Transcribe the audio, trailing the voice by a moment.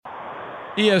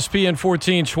ESPN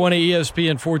 1420,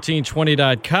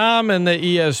 ESPN1420.com, and the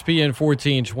ESPN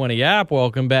 1420 app.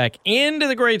 Welcome back into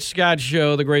the Great Scott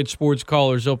Show, the great sports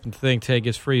callers open think tank.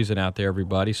 It's freezing out there,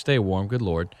 everybody. Stay warm. Good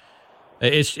Lord.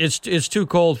 It's too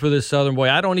cold for this Southern boy.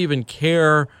 I don't even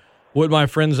care what my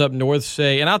friends up north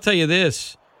say. And I'll tell you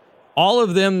this, all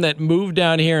of them that move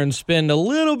down here and spend a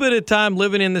little bit of time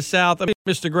living in the South, I mean,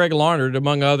 Mr. Greg Larnard,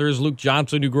 among others, Luke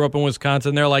Johnson, who grew up in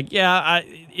Wisconsin, they're like, yeah,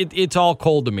 it's all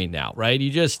cold to me now, right?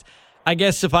 I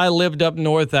guess if I lived up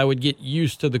north, I would get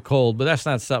used to the cold, but that's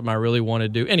not something I really want to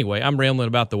do. Anyway, I'm rambling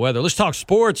about the weather. Let's talk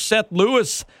sports. Seth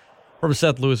Lewis from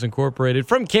Seth Lewis Incorporated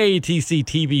from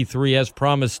KATC-TV3, as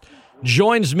promised,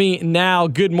 joins me now.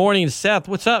 Good morning, Seth.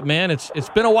 What's up, man? It's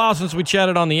been a while since we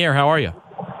chatted on the air. How are you?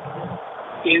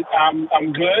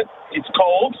 I'm good. It's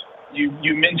cold.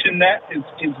 You mentioned that.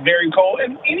 It's very cold.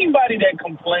 And anybody that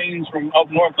complains from up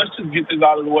north, let's just get this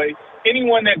out of the way.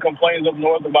 Anyone that complains up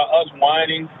north about us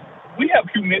whining, we have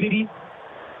humidity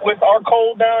with our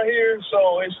cold down here,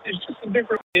 so it's just a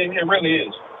different. It really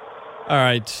is. All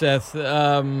right, Seth.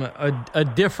 A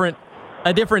different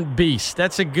beast.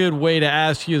 That's a good way to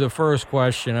ask you the first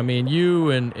question. I mean, you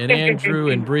and Andrew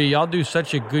and Bree, y'all do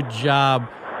such a good job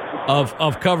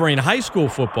of covering high school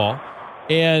football.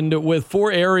 And with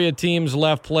 4 area teams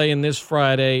left playing this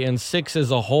Friday and 6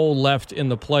 as a whole left in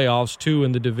the playoffs, 2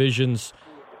 in the divisions,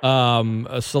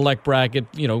 a select bracket,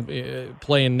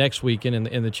 playing next weekend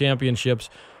in the championships.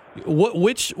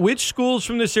 Which schools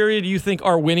from this area do you think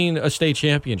are winning a state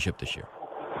championship this year?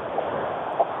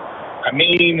 I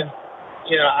mean,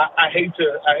 I hate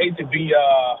to be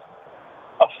a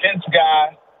fence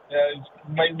guy.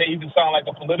 It may even sound like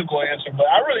a political answer, but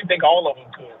I really think all of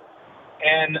them could.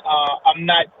 And I'm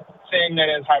not saying that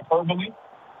as hyperbole.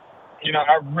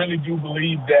 I really do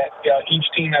believe that each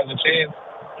team has a chance.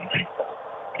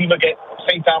 You look at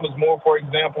St. Thomas More, for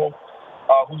example,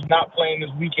 who's not playing this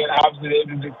weekend. Obviously, they're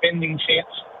the defending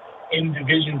champs in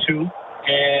Division II.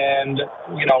 And,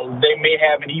 they may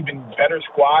have an even better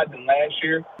squad than last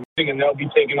year. And they'll be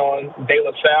taking on De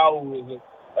La Salle, who is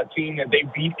a team that they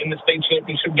beat in the state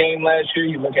championship game last year.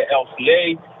 You look at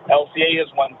LCA. LCA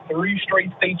has won 3 straight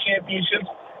state championships,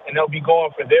 and they'll be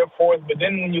going for their 4th. But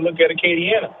then when you look at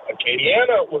Acadiana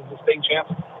was the state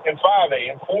champ in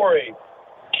 5A and 4A.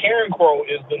 Karen Crow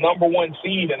is the number 1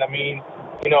 seed. And, I mean,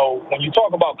 when you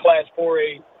talk about Class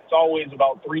 4A, it's always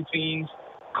about 3 teams,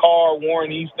 Carr,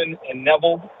 Warren Easton, and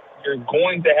Neville. You're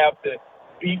going to have to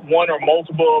beat one or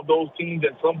multiple of those teams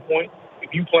at some point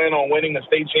if you plan on winning a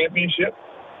state championship.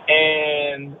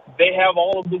 And they have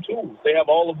all of the tools. They have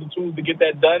all of the tools to get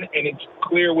that done, and it's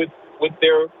clear with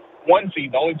their 1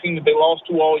 seed. The only team that they lost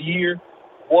to all year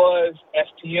was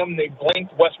STM. They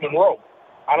blanked West Monroe.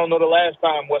 I don't know the last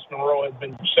time West Monroe has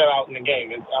been shut out in a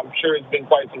game. I'm sure it's been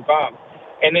quite some time.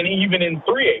 And then even in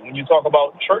 3A, when you talk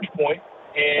about Church Point,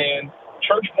 and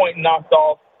Church Point knocked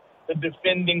off the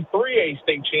defending 3A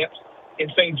state champs in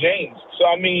St. James. So,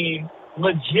 I mean,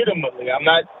 legitimately, I'm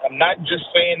not just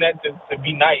saying that to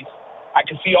be nice. I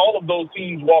can see all of those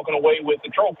teams walking away with the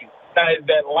trophy. Now, is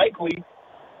that likely?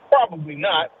 Probably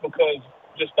not, because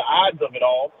just the odds of it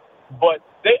all. But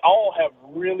they all have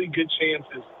really good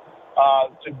chances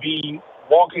to be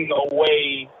walking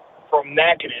away from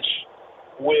Natchitoches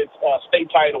with state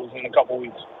titles in a couple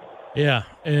weeks. Yeah,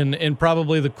 and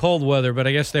probably the cold weather, but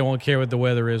I guess they won't care what the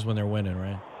weather is when they're winning,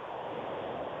 right?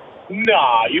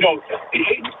 Nah, you don't.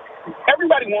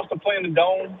 Everybody wants to play in the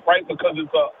Dome, right, because it's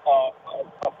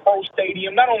a pro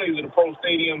stadium. Not only is it a pro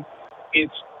stadium,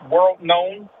 it's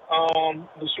world-known,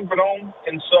 the Superdome.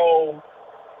 And so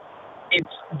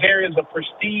there is a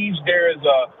prestige, there is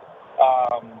a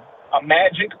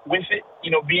magic with it,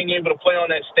 being able to play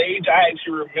on that stage. I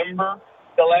actually remember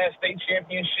the last state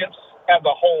championships as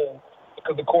a whole,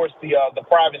 because, of course, the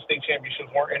private state championships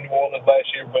weren't in New Orleans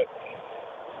last year, but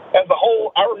as a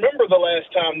whole, I remember the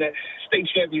last time that state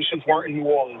championships weren't in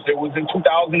New Orleans. It was in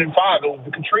 2005. It was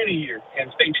the Katrina year, and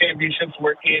state championships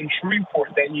were in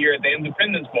Shreveport that year at the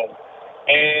Independence Bowl.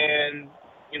 And,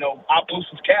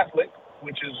 Opelousas Catholic,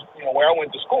 which is, where I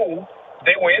went to school,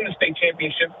 they were in the state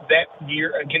championship that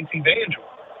year against Evangel.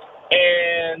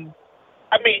 And,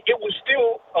 I mean, it was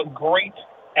still a great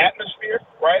atmosphere,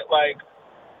 right? Like,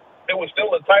 it was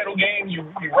still a title game. You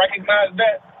recognize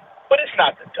that. But it's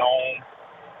not the Dome.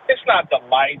 It's not the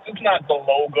lights. It's not the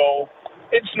logo.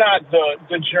 It's not the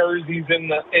jerseys in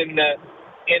the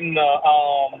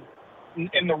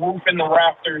roof, in the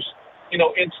rafters.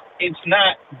 It's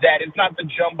not that. It's not the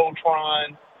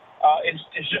jumbotron.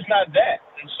 It's just not that.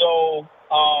 And so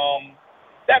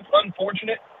that's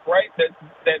unfortunate, right? That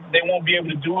they won't be able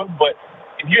to do it. But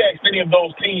if you ask any of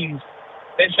those teams,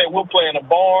 They say we'll play in a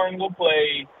barn, we'll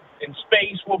play in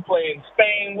space, we'll play in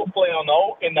Spain, we'll play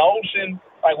in the ocean,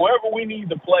 like wherever we need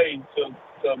to play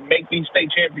to make these state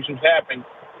championships happen,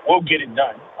 we'll get it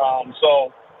done.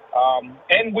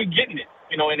 And we're getting it.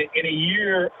 You know, in a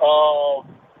year of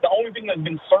the only thing that's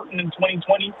been certain in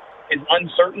 2020 is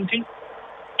uncertainty,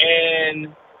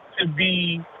 and to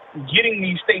be getting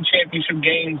these state championship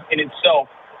games in itself,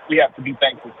 we have to be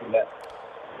thankful for that.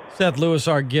 Seth Lewis,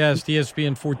 our guest,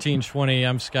 ESPN 1420.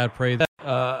 I'm Scott Pray.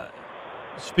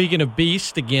 Speaking of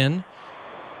beast again,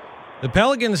 the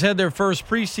Pelicans had their first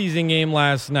preseason game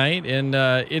last night, and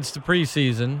it's the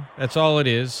preseason. That's all it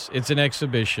is. It's an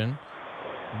exhibition.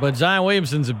 But Zion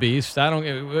Williamson's a beast.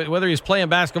 Whether he's playing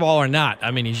basketball or not.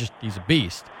 I mean, he's a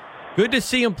beast. Good to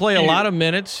see him play a lot of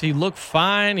minutes. He looked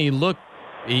fine.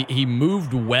 He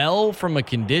moved well from a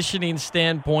conditioning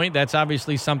standpoint. That's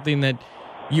obviously something that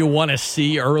you want to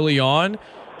see early on.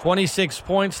 26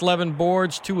 points, 11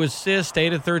 boards, 2 assists,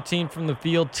 8 of 13 from the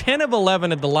field, 10 of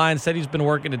 11 at the line. Said he's been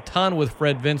working a ton with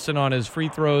Fred Vincent on his free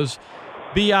throws.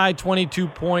 BI, 22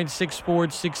 points, 6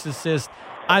 boards, 6 assists.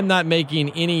 I'm not making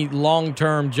any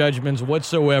long-term judgments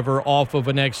whatsoever off of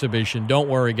an exhibition. Don't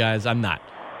worry, guys. I'm not.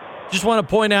 Just want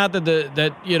to point out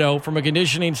that from a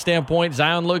conditioning standpoint,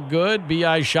 Zion looked good.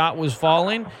 BI's shot was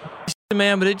falling.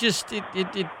 Man, but it just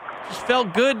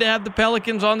felt good to have the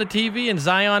Pelicans on the TV and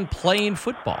Zion playing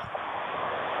football.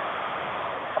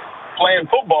 Playing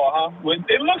football, huh?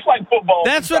 It looks like football.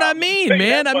 That's what I mean,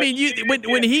 man. I mean,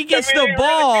 when he gets the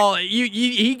ball,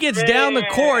 he gets down the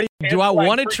court. Do I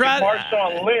want to try?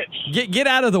 Marshawn Lynch. Get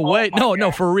out of the way.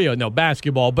 No, for real. No,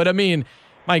 basketball. But, I mean,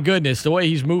 my goodness, the way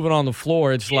he's moving on the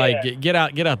floor, it's like, get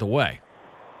out the way.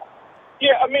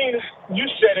 Yeah, I mean, you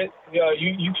said it.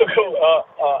 You took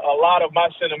a lot of my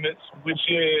sentiments, which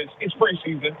is it's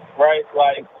preseason, right?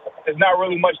 Like, there's not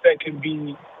really much that can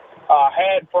be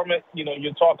had from it. You know,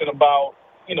 you're talking about,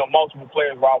 multiple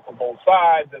players were out for both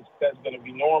sides. That's going to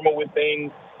be normal with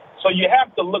things. So you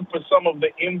have to look for some of the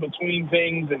in-between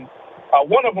things, and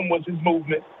one of them was his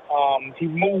movement. He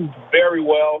moved very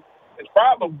well. It's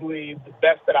probably the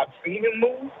best that I've seen him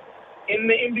move in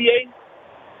the NBA.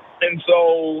 And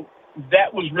so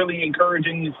that was really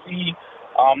encouraging to see.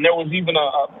 There was even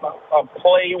a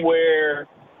play where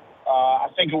I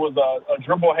think it was a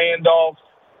dribble handoff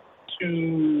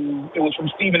it was from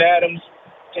Steven Adams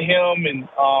to him, and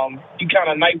he kind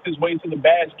of knifed his way to the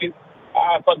basket.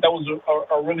 I thought that was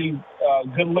a really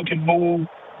good-looking move,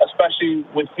 especially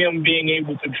with him being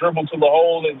able to dribble to the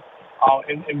hole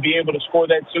and be able to score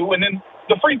that too. And then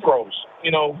the free throws,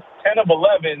 10 of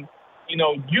 11,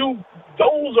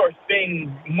 those are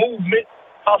things, movement,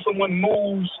 how someone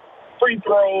moves, free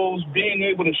throws, being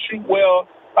able to shoot well.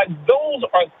 Like, those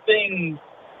are things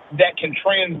that can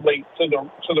translate to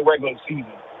the regular season.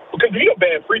 Because if you're a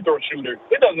bad free throw shooter,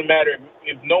 it doesn't matter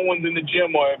if no one's in the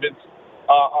gym or if it's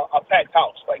a packed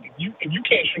house. Like, if you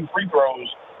can't shoot free throws,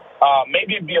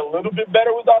 maybe it'd be a little bit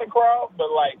better without a crowd,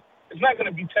 but, like, it's not going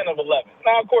to be 10 of 11.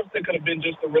 Now, of course, it could have been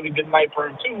just a really good night for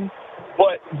him, too.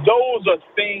 But those are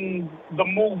things, the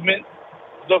movement,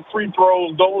 the free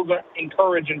throws, those are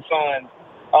encouraging signs.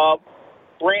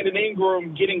 Brandon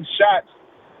Ingram getting shots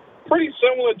pretty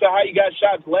similar to how he got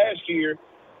shots last year,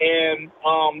 and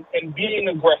being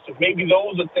aggressive. Maybe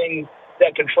those are things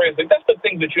that can translate. That's the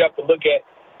things that you have to look at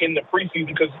in the preseason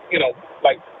because,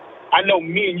 like, I know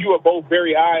me and you are both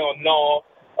very high on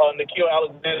Nickeil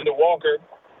Alexander-Walker,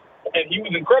 and he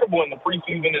was incredible in the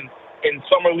preseason and in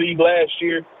Summer League last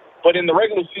year. But in the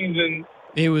regular season,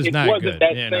 he was not good.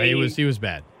 He was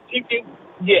bad. He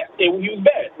was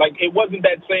bad. Like, it wasn't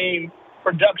that same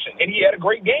production. And he had a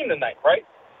great game tonight, right?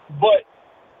 But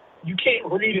you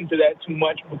can't read into that too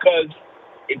much because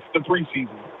it's the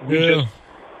preseason. We just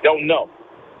don't know.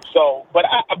 So, but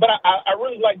I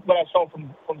really liked what I saw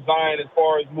from Zion as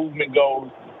far as movement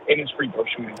goes in his free throw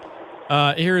shooting.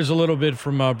 Here is a little bit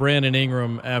from Brandon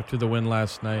Ingram after the win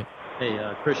last night. Hey,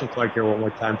 Christian Clark here one more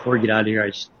time. Before we get out of here, I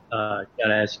just got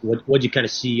to ask, what'd you kind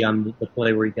of see on the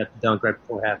play where you got the dunk right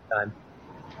before halftime?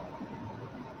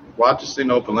 Well, I just seen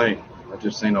the open lane.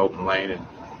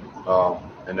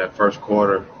 And in that first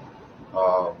quarter,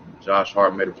 Josh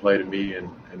Hart made a play to me, and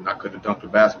I could have dunked the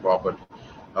basketball, but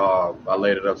I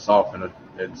laid it up soft, and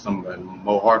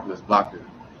Mo Harkless blocked it.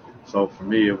 So for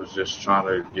me, it was just trying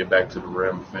to get back to the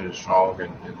rim, finish strong,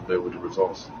 and live with the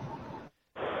results.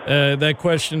 That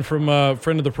question from a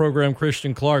friend of the program,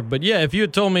 Christian Clark. But, yeah, if you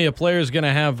had told me a player is going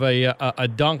to have a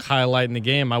dunk highlight in the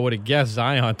game, I would have guessed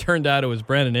Zion. Turned out it was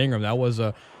Brandon Ingram. That was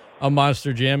a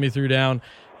monster jam he threw down.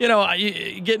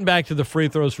 Getting back to the free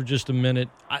throws for just a minute,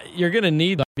 you're going to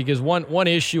need that because one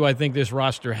issue I think this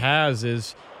roster has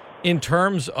is in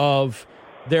terms of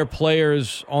their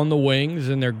players on the wings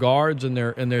and their guards and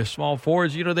their small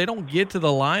forwards, they don't get to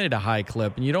the line at a high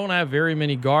clip, and you don't have very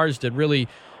many guards that really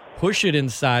push it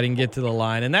inside and get to the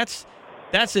line, and that's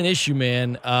an issue,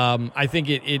 man. I think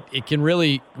it can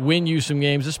really win you some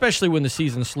games, especially when the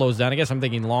season slows down. I guess I'm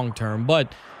thinking long term,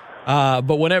 but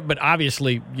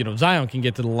obviously, Zion can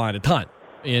get to the line a ton,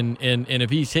 and if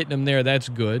he's hitting them there, that's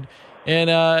good.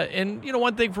 And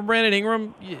one thing for Brandon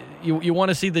Ingram, you want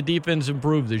to see the defense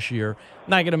improve this year. I'm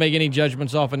not going to make any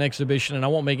judgments off an exhibition, and I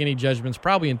won't make any judgments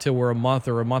probably until we're a month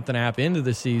or a month and a half into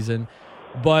the season.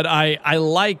 But I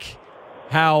like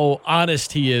how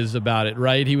honest he is about it,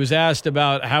 right? He was asked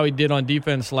about how he did on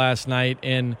defense last night,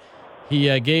 and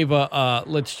he gave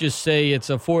let's just say it's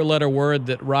a 4-letter word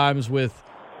that rhymes with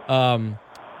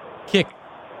kit,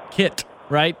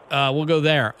 right? We'll go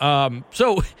there.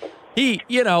 So he,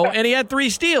 and he had 3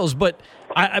 steals, but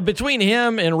between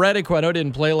him and Redick, who I know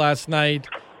didn't play last night,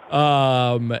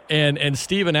 and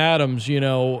Steven Adams,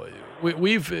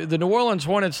 we've the New Orleans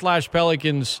Hornets /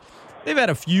 Pelicans, they've had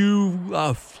a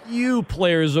few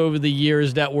players over the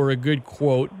years that were a good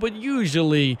quote, but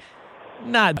usually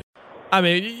not. I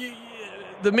mean,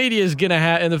 the media is going to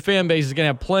have, and the fan base is going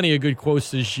to have plenty of good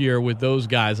quotes this year with those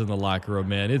guys in the locker room,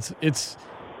 man.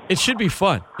 It should be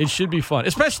fun. It should be fun,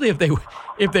 especially if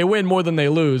they win more than they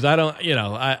lose. I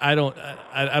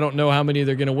don't know how many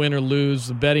they're going to win or lose.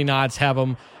 The betting odds have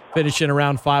them finishing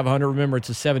around 500. Remember, it's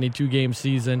a 72-game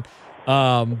season.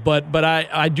 But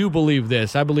I do believe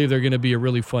this. I believe they're going to be a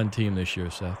really fun team this year,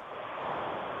 Seth.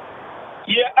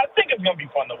 Yeah, I think it's going to be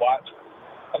fun to watch.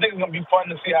 I think it's going to be fun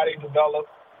to see how they develop.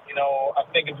 I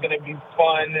think it's going to be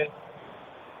fun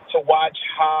to watch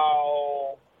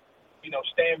how,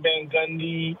 Stan Van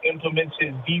Gundy implements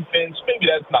his defense. Maybe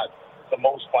that's not the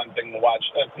most fun thing to watch.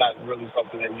 That's not really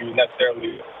something that you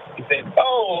necessarily think,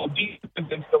 defense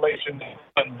installation is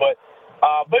fun. But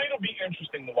it'll be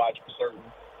interesting to watch for certain.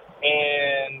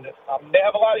 And they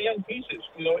have a lot of young pieces.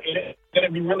 It's going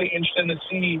to be really interesting to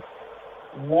see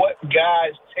what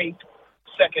guys take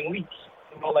second leaps.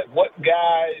 What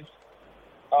guys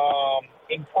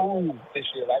improve this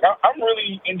year. I'm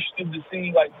really interested to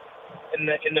see,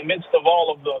 in the midst of all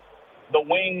of the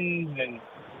wings and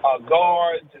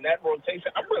guards and that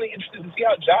rotation, I'm really interested to see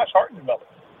how Josh Hart develops,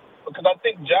 because I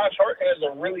think Josh Hart has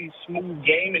a really smooth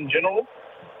game in general,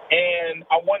 and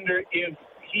I wonder if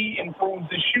he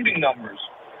improves his shooting numbers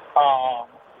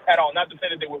at all. Not to say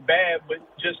that they were bad, but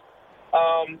just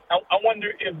I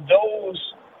wonder if those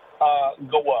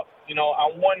go up. I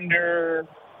wonder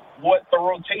what the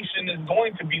rotation is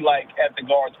going to be like at the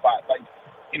guard spot.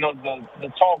 The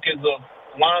talk is of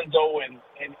Lonzo and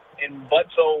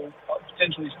Bledsoe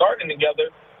potentially starting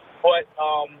together, but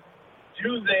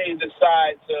do they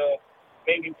decide to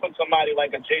maybe put somebody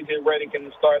like a J.J. Redick in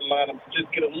the starting lineup to just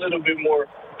get a little bit more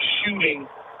shooting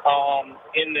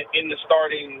in the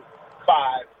starting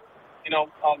 5,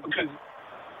 because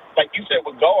like you said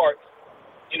with guards,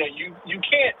 you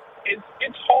can't.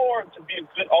 It's hard to be a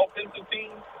good offensive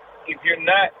team if you're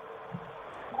not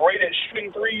great at shooting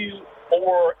threes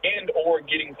or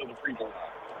getting to the free throw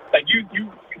line. You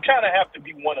kind of have to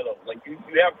be one of those. You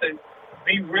have to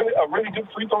be a really good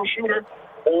free throw shooter,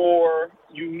 or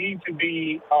you need to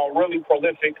be really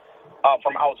prolific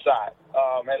from outside,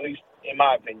 at least in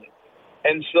my opinion.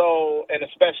 And so, and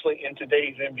especially in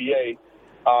today's NBA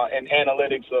and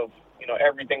analytics of,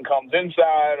 everything comes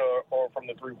inside or from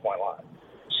the 3-point line.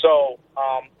 So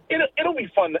it'll be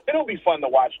fun. It'll be fun to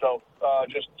watch, though,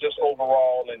 just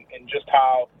overall, and just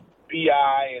how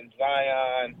B.I. and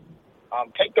Zion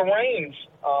take the reins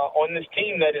on this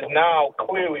team that is now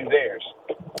clearly theirs.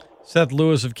 Seth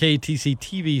Lewis of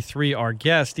KATC-TV3, our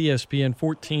guest, ESPN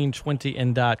 1420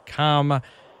 and .com.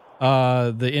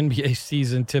 The NBA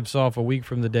season tips off a week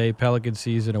from the day. Pelican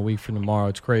season a week from tomorrow.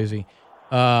 It's crazy.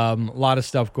 A lot of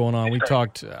stuff going on. We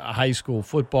talked high school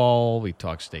football. We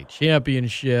talked state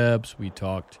championships. We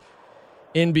talked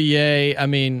NBA. I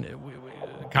mean,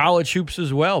 college hoops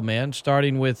as well, man,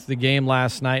 starting with the game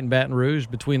last night in Baton Rouge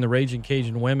between the Raging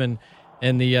Cajun women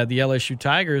and the LSU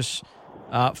Tigers.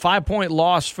 5-point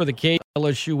loss for the Cajuns.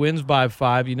 LSU wins by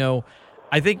 5.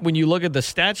 I think when you look at the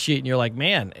stat sheet and you're like,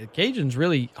 man, the Cajuns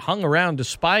really hung around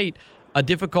despite a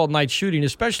difficult night shooting,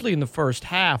 especially in the first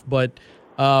half. But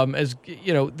as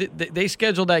you know, they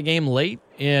scheduled that game late,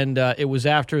 and it was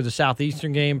after the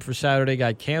Southeastern game for Saturday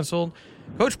got canceled.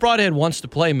 Coach Broadhead wants to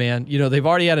play, man. They've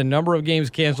already had a number of games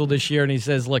canceled this year, and he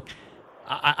says, look,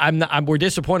 we're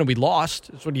disappointed we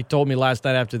lost. That's what he told me last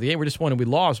night after the game. We're disappointed we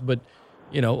lost, but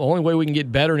the only way we can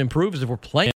get better and improve is if we're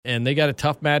playing. And they got a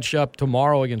tough matchup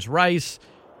tomorrow against Rice,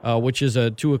 which is a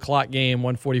 2:00 game,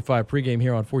 1:45 pregame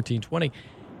here on 1420.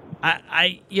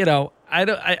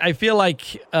 I feel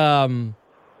like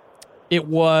it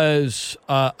was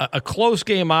a close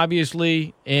game,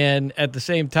 obviously, and at the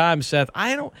same time, Seth,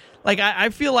 I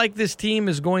feel like this team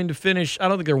is going to finish. I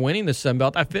don't think they're winning the Sun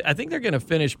Belt. I think they're going to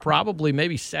finish probably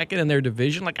maybe second in their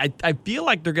division. Like I feel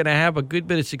like they're going to have a good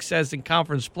bit of success in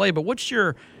conference play. But what's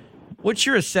your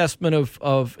assessment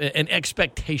of an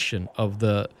expectation of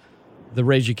the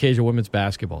Rage Occasion women's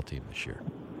basketball team this year?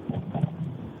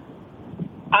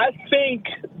 I think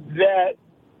that,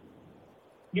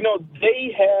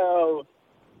 they have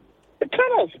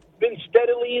kind of been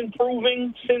steadily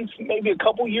improving since maybe a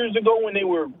couple years ago when they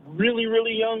were really,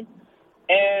 really young.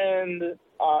 And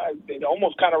it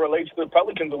almost kind of relates to the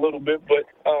Pelicans a little bit. But,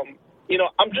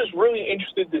 I'm just really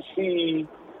interested to see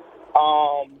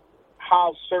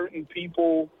how certain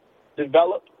people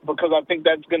develop, because I think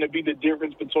that's going to be the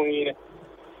difference between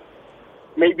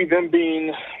maybe them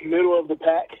being middle of the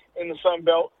pack in the Sun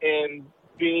Belt and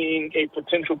being a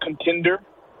potential contender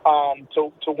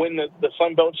to win the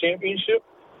Sun Belt championship.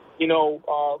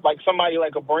 Like somebody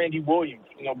like a Brandy Williams.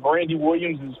 Brandy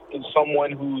Williams is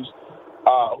someone who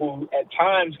at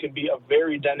times can be a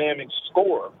very dynamic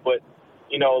scorer, but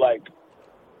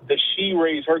she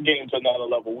raised her game to another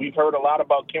level. We've heard a lot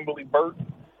about Kimberly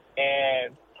Burton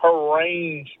and her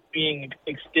range being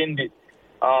extended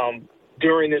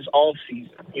during this off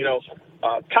season.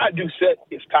 Ty Doucette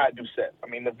is Ty Doucette. I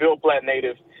mean, the Ville Platte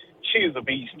native, she is a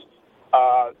beast.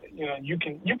 You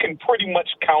can pretty much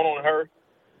count on her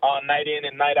night in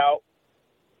and night out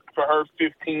for her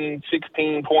 15,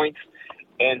 16 points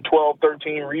and 12,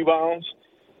 13 rebounds.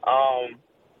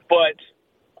 But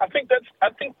I think that's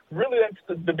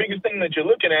the biggest thing that you're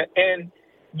looking at. And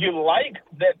you like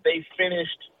that they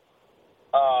finished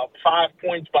 5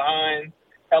 points behind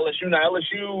LSU. Now,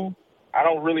 LSU, I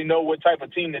don't really know what type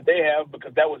of team that they have,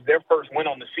 because that was their first win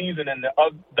on the season, and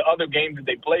the other games that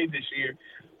they played this year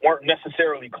weren't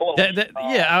necessarily close.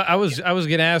 I was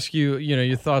going to ask you,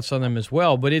 your thoughts on them as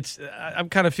well, but I'm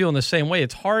kind of feeling the same way.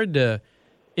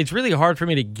 It's really hard for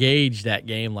me to gauge that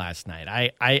game last night.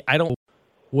 I don't know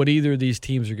what either of these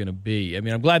teams are going to be. I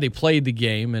mean, I'm glad they played the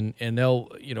game, and they'll,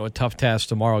 a tough task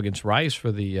tomorrow against Rice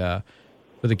for the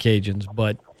Cajuns,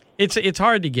 but it's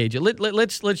hard to gauge it.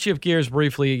 Let's shift gears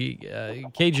briefly.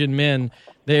 Cajun men,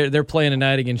 they're playing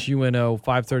tonight against UNO,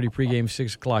 5:30 pregame,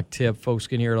 6 o'clock tip. Folks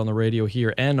can hear it on the radio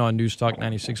here and on News Talk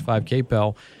 96.5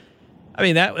 KPEL. I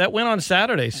mean, that went on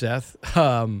Saturday, Seth.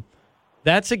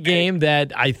 That's a game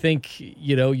that I think,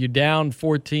 you're down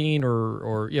 14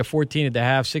 or 14 at the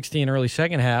half, 16 early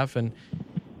second half. And,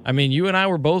 I mean, you and I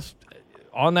were both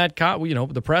on that,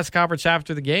 the press conference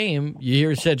after the game. You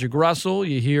hear Cedric Russell,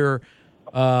 you hear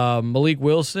Malik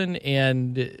Wilson,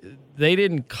 and they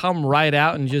didn't come right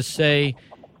out and just say,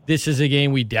 this is a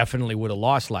game we definitely would have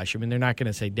lost last year. I mean, they're not going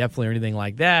to say definitely or anything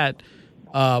like that.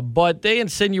 But they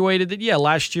insinuated that,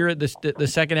 last year the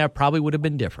second half probably would have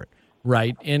been different.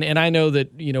 Right. And I know that,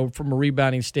 from a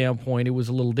rebounding standpoint, it was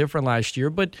a little different last year.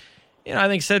 But, I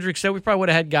think Cedric said we probably would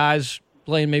have had guys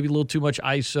playing maybe a little too much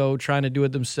ISO, trying to do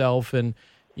it themselves. And,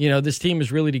 this team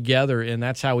is really together. And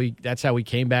that's how we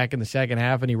came back in the second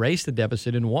half and erased the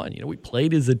deficit and won. We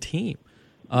played as a team.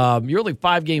 You're only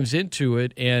 5 games into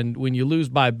it. And when you lose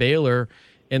by Baylor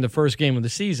in the first game of the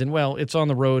season, well, it's on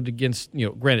the road against,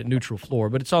 granted neutral floor,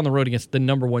 but it's on the road against the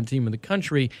number 1 team in the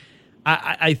country.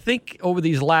 I think over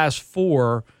these last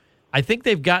 4, I think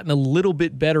they've gotten a little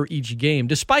bit better each game,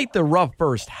 despite the rough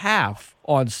first half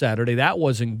on Saturday. That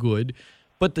wasn't good.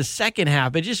 But the second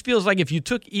half, it just feels like if you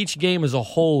took each game as a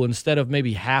whole instead of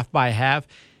maybe half by half,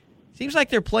 it seems like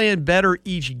they're playing better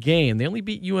each game. They only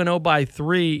beat UNO by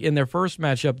 3 in their first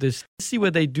matchup. Let's see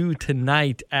what they do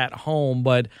tonight at home.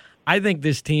 But I think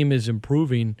this team is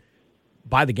improving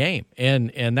by the game,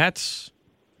 and that's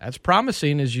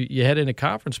promising as you head into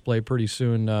conference play pretty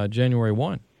soon, January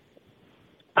 1.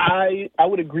 I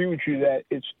would agree with you that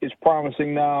it's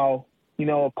promising now.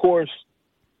 Of course,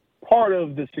 part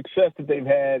of the success that they've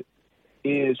had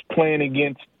is playing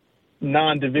against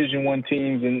non-Division I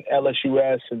teams in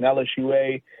LSUS and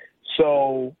LSUA.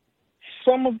 So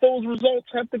some of those results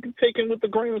have to be taken with a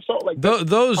grain of salt. Like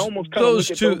those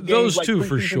two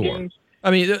for sure. Games. I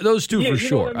mean, those two for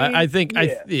sure. I think.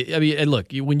 And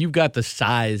look, when you've got the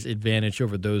size advantage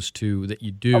over those two that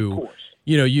you do, of course.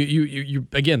 You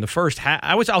again the first half.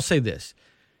 I'll say this: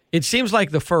 it seems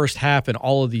like the first half in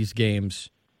all of these games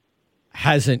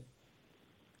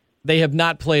they have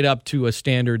not played up to a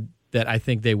standard that I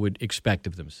think they would expect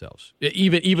of themselves.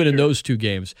 Even in those 2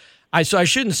 games, so I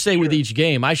shouldn't say with each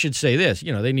game. I should say this: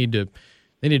 they need to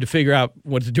figure out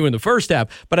what to do in the first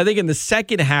half. But I think in the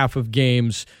second half of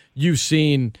games, you've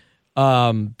seen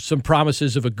some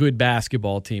promises of a good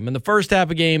basketball team. In the first half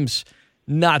of games,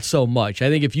 not so much. I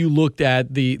think if you looked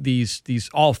at these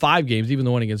all 5 games, even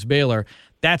the one against Baylor,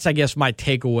 that's, I guess, my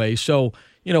takeaway. So,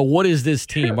 what is this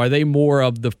team? Are they more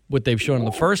of what they've shown in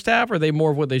the first half, or are they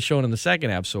more of what they've shown in the second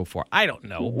half so far? I don't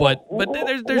know, but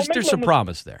there's some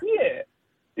promise there. Yeah.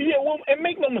 Well, and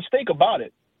make no mistake about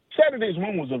it, Saturday's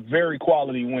win was a very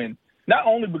quality win. Not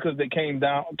only because they came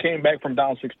back from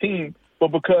down 16, but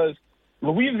because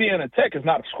Louisiana Tech is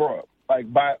not a scrub, like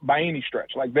by any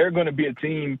stretch. Like, they're going to be a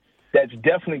team that's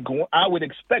definitely going. I would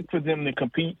expect for them to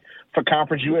compete for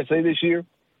Conference USA this year.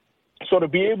 So to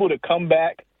be able to come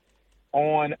back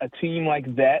on a team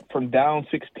like that from down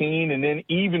 16, and then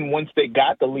even once they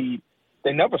got the lead,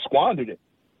 they never squandered it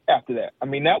after that. I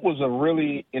mean, that was a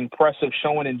really impressive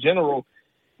showing in general.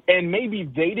 And maybe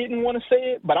they didn't want to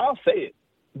say it, but I'll say it.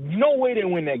 No way they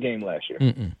win that game last year.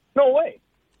 Mm-mm. No way.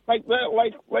 Like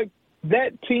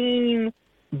that team,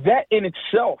 that in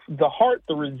itself, the heart,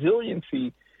 the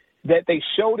resiliency that they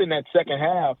showed in that second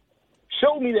half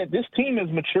showed me that this team has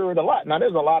matured a lot. Now,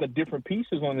 there's a lot of different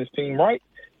pieces on this team, right?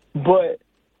 But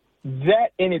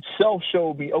that in itself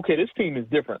showed me, okay, this team is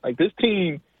different. Like, this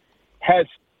team has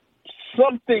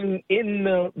something in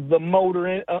the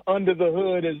motor, under the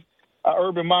hood, as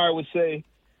Urban Meyer would say,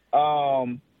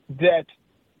 that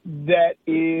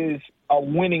is a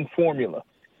winning formula.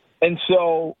 And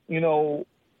so,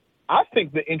 I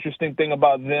think the interesting thing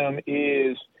about them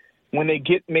is when they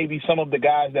get maybe some of the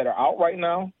guys that are out right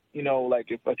now, like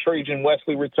if a Trajan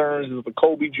Wesley returns, if a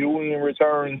Kobe Julian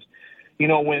returns,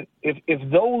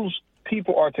 if those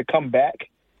people are to come back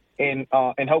and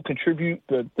help contribute,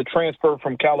 the transfer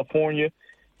from California,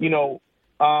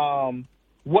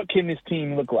 what can this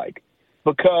team look like?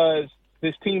 Because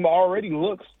this team already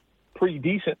looks pretty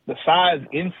decent. The size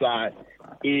inside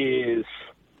is,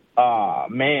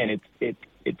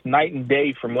 it's night and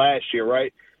day from last year,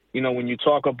 right? When you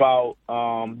talk about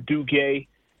Duguay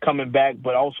coming back,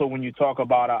 but also when you talk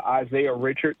about Isaiah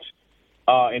Richards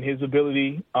and his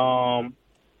ability to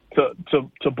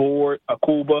board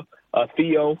Akuba,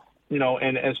 Theo,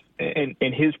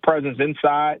 and his presence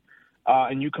inside,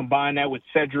 and you combine that with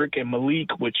Cedric and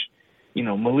Malik, which,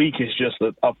 Malik is just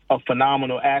a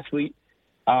phenomenal athlete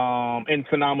and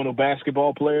phenomenal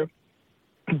basketball player.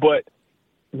 But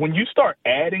when you start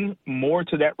adding more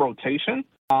to that rotation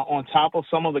on top of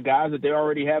some of the guys that they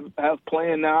already have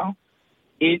playing now,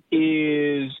 it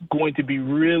is going to be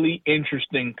really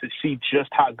interesting to see just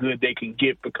how good they can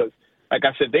get, because, like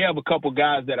I said, they have a couple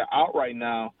guys that are out right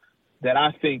now that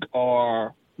I think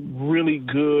are really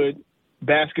good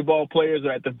basketball players,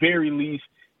 or at the very least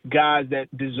guys that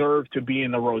deserve to be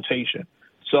in the rotation.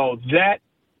 So that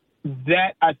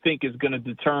I think is going to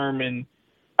determine.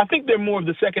 I think they're more of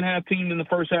the second half team than the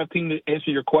first half team, to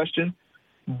answer your question.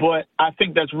 But I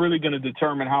think that's really going to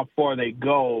determine how far they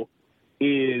go,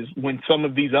 is when some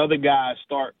of these other guys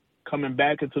start coming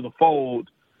back into the fold,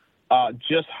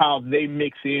 just how they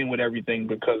mix in with everything.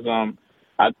 Because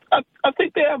I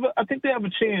think they have a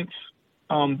chance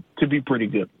to be pretty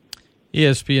good.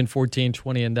 ESPN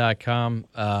 1420 and .com.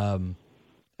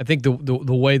 I think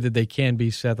the way that they can be,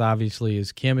 Seth, obviously,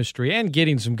 is chemistry and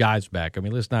getting some guys back. I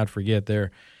mean, let's not forget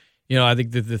I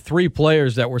think that the 3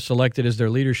 players that were selected as their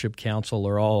leadership council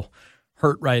are all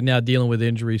hurt right now, dealing with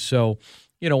injuries. So,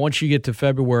 once you get to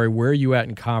February, where are you at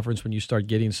in conference when you start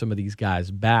getting some of these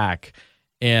guys back?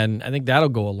 And I think that'll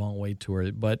go a long way toward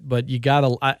it. But you got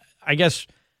to, I guess,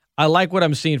 I like what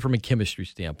I'm seeing from a chemistry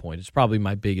standpoint. It's probably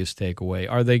my biggest takeaway.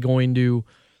 Are they going to,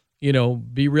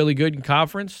 be really good in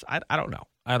conference? I don't know.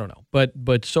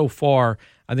 But so far,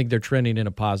 I think they're trending in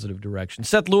a positive direction.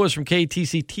 Seth Lewis from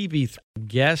KATC-TV3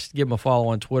 guest. Give him a follow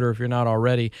on Twitter if you're not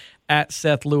already, at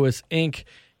Seth Lewis Inc.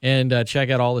 And check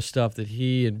out all the stuff that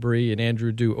he and Bree and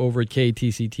Andrew do over at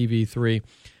KATC-TV3.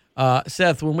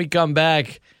 Seth, when we come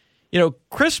back,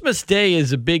 Christmas Day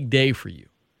is a big day for you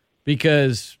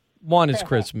because, 1, it's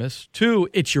Christmas. 2,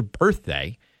 it's your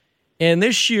birthday. And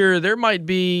this year, there might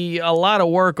be a lot of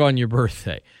work on your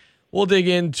birthday. We'll dig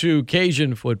into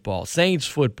Cajun football, Saints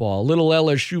football, a little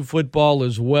LSU football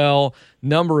as well.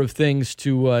 Number of things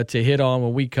to hit on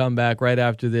when we come back right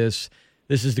after this.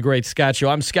 This is The Great Scott Show.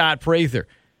 I'm Scott Prather.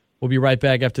 We'll be right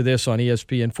back after this on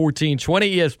ESPN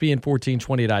 1420,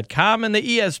 ESPN1420.com, and the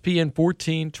ESPN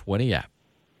 1420 app.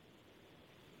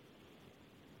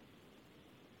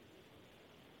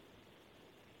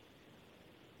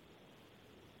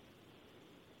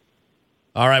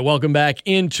 All right, welcome back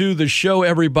into the show,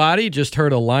 everybody. Just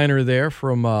heard a liner there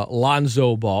from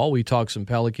Lonzo Ball. We talked some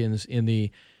Pelicans in the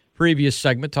previous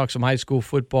segment, talked some high school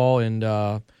football and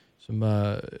some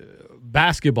some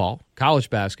basketball, college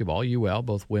basketball, UL,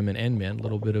 both women and men, a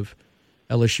little bit of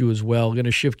LSU as well. We're going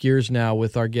to shift gears now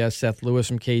with our guest, Seth Lewis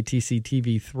from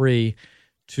KATC-TV3,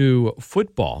 to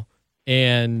football.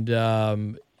 And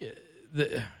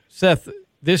Seth,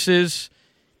 this is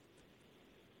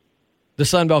the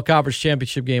Sun Belt Conference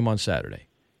Championship game on Saturday.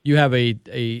 You have a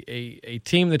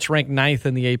team that's ranked 9th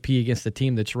in the AP against a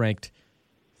team that's ranked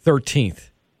 17th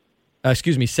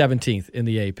in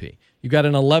the AP. You got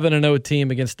an 11-0 team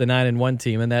against the 9-1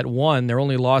 team, and that one, their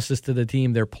only losses to the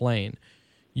team they're playing.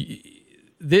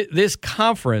 This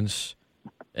conference,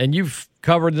 and you've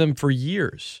covered them for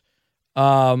years,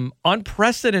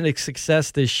 unprecedented success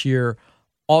this year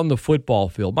on the football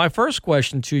field. My first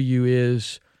question to you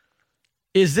is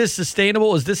this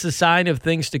sustainable? Is this a sign of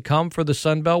things to come for the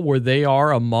Sun Belt, where they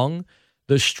are among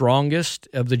the strongest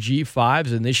of the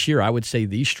G5s? And this year, I would say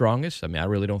the strongest. I mean, I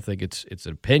really don't think it's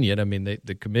an opinion. I mean,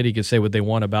 the committee can say what they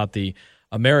want about the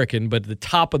American, but the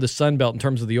top of the Sun Belt in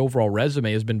terms of the overall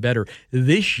resume has been better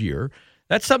this year.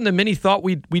 That's something that many thought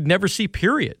we'd never see,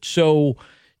 period. So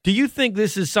do you think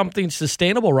this is something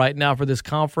sustainable right now for this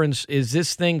conference? Is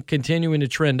this thing continuing to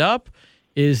trend up?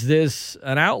 Is this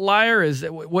an outlier?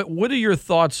 What are your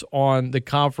thoughts on the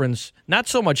conference? Not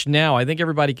so much now. I think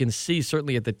everybody can see,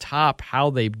 certainly at the top, how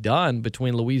they've done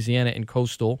between Louisiana and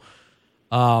Coastal,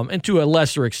 and to a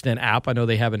lesser extent, App. I know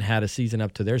they haven't had a season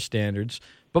up to their standards.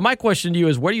 But my question to you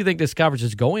is, where do you think this conference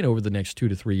is going over the next 2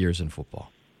 to 3 years in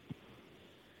football?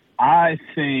 I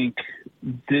think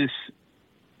this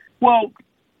 – well,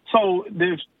 so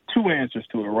there's two answers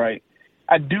to it, right?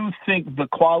 I do think the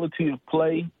quality of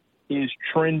play is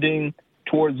trending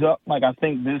towards up. Like, I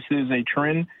think this is a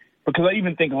trend, because I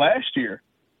even think last year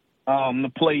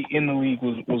the play in the league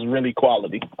was really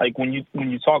quality. Like, when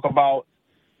you talk about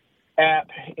App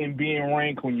and being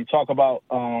ranked, when you talk about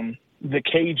the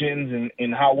Cajuns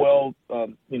and how well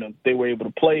they were able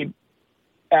to play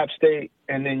App State,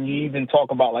 and then you even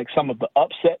talk about like some of the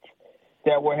upsets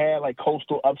that were had, like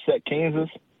Coastal upset Kansas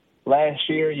last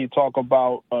year. You talk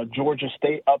about Georgia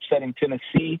State upsetting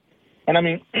Tennessee. And, I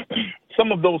mean,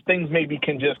 some of those things maybe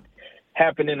can just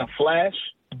happen in a flash.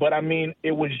 But, I mean,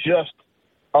 it was just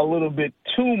a little bit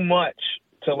too much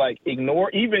to, like, ignore.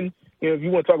 Even, if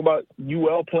you want to talk about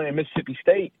UL playing Mississippi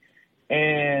State,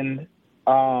 and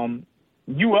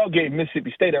UL gave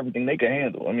Mississippi State everything they could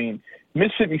handle. I mean,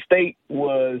 Mississippi State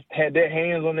had their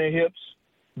hands on their hips,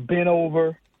 bent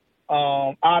over,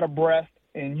 out of breath,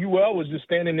 and UL was just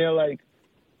standing there like,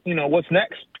 what's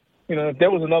next? If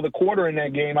there was another quarter in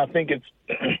that game, I think it's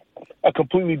a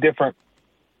completely different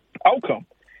outcome.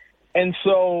 And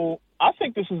so I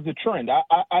think this is the trend.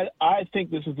 I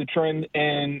think this is the trend,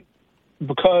 and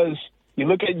because you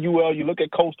look at UL, you look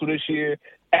at Coastal this year,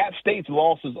 App State's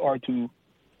losses are to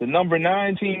the number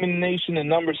 9 team in the nation, the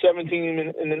number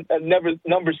 17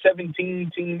 number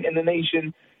 17 team in the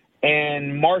nation,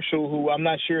 and Marshall, who I'm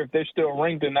not sure if they're still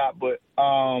ranked or not, but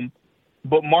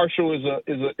Marshall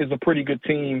is a pretty good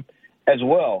team as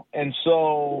well. And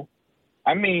so,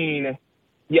 I mean,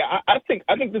 yeah, I think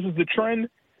this is the trend.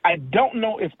 I don't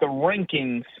know if the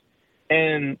rankings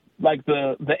and like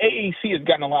the AAC has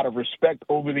gotten a lot of respect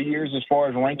over the years as far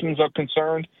as rankings are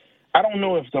concerned. I don't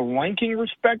know if the ranking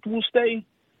respect will stay,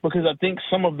 because I think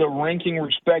some of the ranking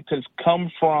respect has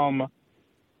come from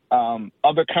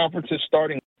other conferences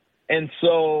starting. And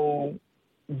so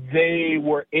they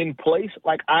were in place.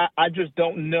 Like, I just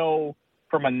don't know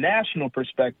from a national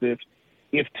perspective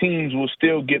if teams will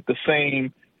still get the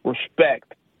same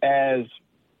respect as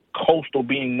Coastal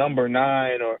being number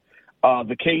 9 or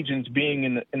the Cajuns being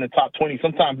in the top 20.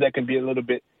 Sometimes that can be a little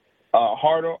bit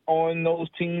harder on those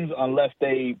teams unless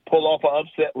they pull off an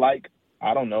upset like,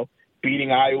 I don't know,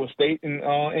 beating Iowa State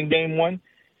in game 1.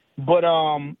 But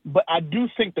I do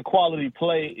think the quality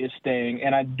play is staying,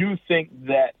 and I do think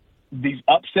that these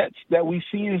upsets that we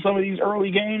see in some of these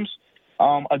early games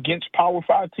against Power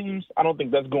 5 teams, I don't think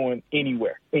that's going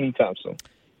anywhere anytime soon.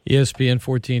 ESPN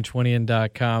 1420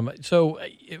 and .com. So,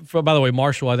 by the way,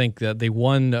 Marshall, I think that they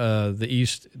won the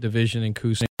East Division in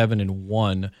Coosa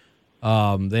 7-1.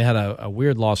 They had a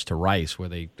weird loss to Rice where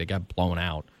they got blown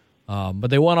out. But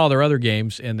they won all their other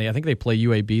games, and I think they play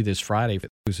UAB this Friday for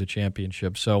the Coosa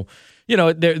Championship. So,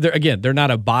 they're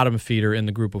not a bottom feeder in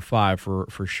the group of 5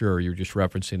 for sure. You're just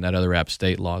referencing that other App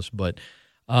State loss, but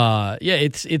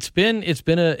it's been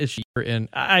a issue. And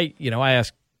I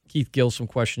asked Keith Gill some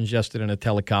questions yesterday in a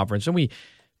teleconference, and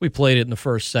we played it in the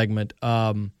first segment.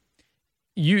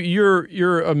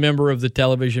 You're a member of the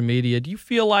television media. Do you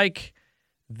feel like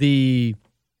the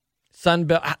Sun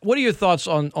Belt? What are your thoughts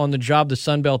on the job the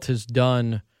Sun Belt has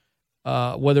done,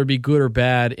 whether it be good or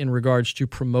bad, in regards to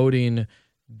promoting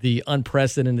the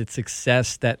unprecedented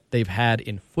success that they've had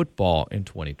in football in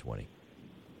 2020?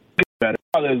 Better,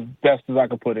 as best as I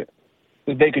could put it,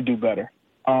 that they could do better.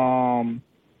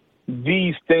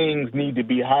 These things need to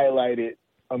be highlighted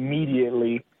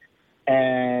immediately,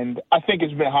 and I think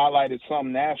it's been highlighted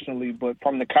some nationally, but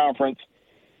from the conference,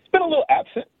 it's been a little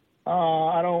absent.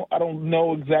 I don't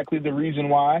know exactly the reason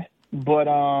why, but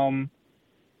a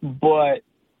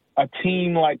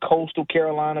team like Coastal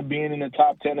Carolina being in the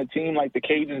top 10, a team like the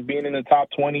Cajuns being in the top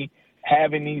 20,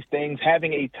 having these things,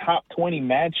 having a top 20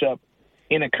 matchup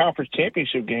in a conference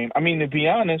championship game. I mean, to be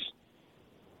honest,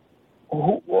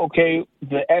 the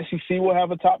SEC will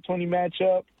have a top 20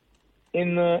 matchup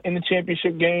in the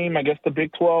championship game. I guess the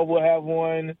Big 12 will have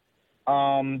one.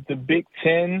 The Big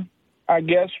 10, I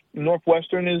guess,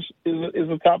 Northwestern is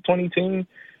a top 20 team.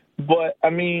 But, I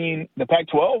mean, the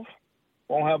Pac-12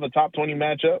 won't have a top 20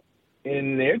 matchup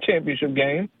in their championship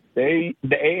game. The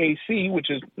AAC, which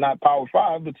is not Power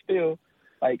 5, but still,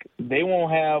 like, they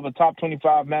won't have a top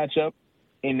 25 matchup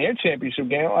in their championship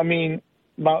game. I mean,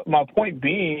 my point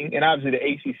being, and obviously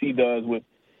the ACC does with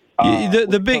I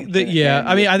think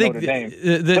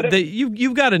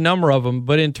you've got a number of them,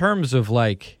 but in terms of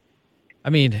like, I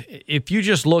mean, if you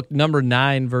just look number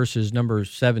 9 versus number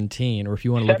 17, or if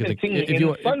you want to look at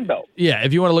the Sun Belt,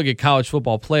 if you want to look at college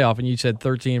football playoff, and you said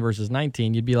 13 versus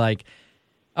 19, you'd be like,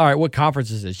 all right, what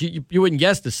conference is this? You wouldn't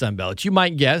guess the Sun Belt. You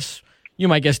might guess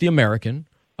the American.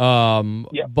 But I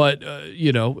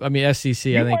mean, SEC.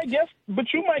 You might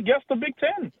guess the Big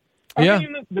 10. I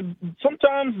mean,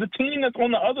 sometimes the team that's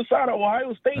on the other side of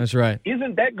Ohio State, that's right,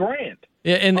 isn't that grand.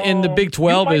 Yeah, and the Big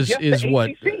 12 is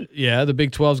what? ACC. Yeah, the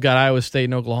Big 12's got Iowa State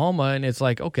and Oklahoma, and it's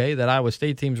like, okay, that Iowa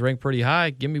State team's ranked pretty high.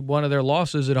 Give me one of their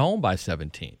losses at home by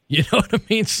 17. You know what I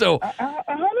mean? So 100%. I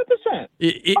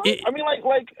mean,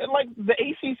 like the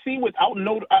ACC without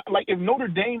if Notre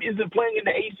Dame isn't playing in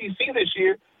the ACC this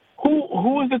year,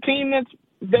 who is the team that's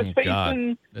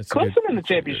facing Clemson in the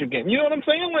championship game? You know what I'm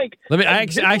saying? Like, let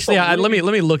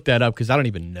me look that up because I don't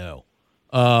even know.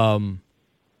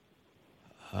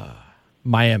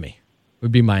 Miami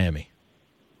would be Miami,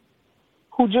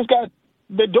 who just got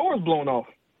their doors blown off,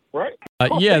 right?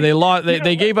 They lost.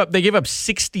 They gave up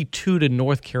 62 to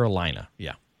North Carolina.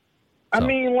 Yeah, I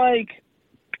mean,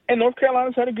 and North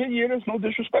Carolina's had a good year. There's no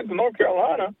disrespect to North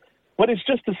Carolina, but it's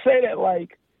just to say that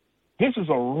this is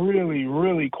a really,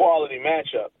 really quality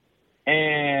matchup,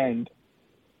 and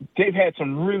they've had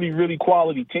some really, really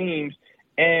quality teams,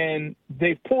 and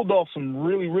they've pulled off some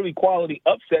really, really quality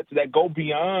upsets that go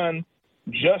beyond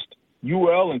just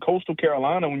UL and Coastal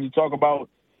Carolina. When you talk about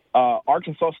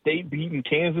Arkansas State beating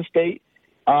Kansas State,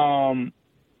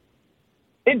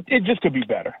 it just could be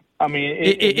better. I mean,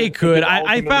 it could.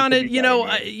 I found it.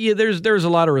 There's a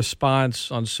lot of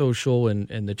response on social,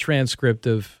 and the transcript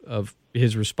of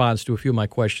his response to a few of my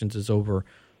questions is over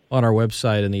on our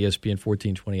website and the ESPN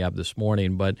 1420 app this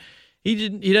morning. But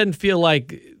he doesn't feel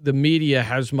like the media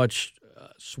has much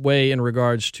sway in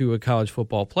regards to a college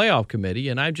football playoff committee.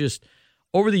 And I just,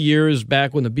 over the years,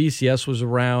 back when the BCS was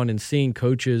around and seeing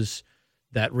coaches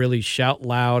that really shout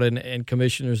loud and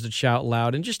commissioners that shout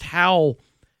loud, and just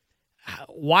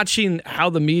watching how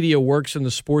the media works in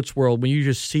the sports world when you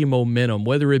just see momentum,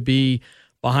 whether it be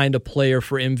behind a player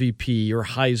for MVP or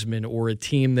Heisman, or a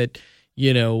team that,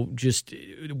 just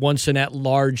wants an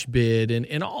at-large bid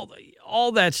and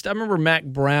all that stuff. I remember Mac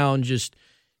Brown just,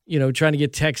 trying to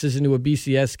get Texas into a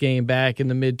BCS game back in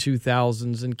the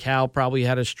mid-2000s, and Cal probably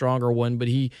had a stronger one, but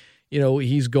he's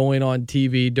going on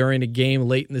TV during a game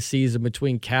late in the season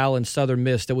between Cal and Southern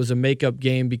Miss that was a makeup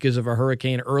game because of a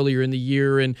hurricane earlier in the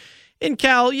year, and in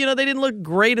Cal, they didn't look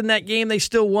great in that game. They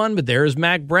still won, but there's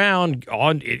Mac Brown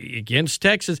against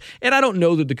Texas. And I don't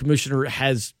know that the commissioner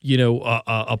has,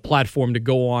 a platform to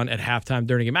go on at halftime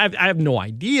during a game. I have no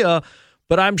idea,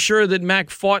 but I'm sure that Mac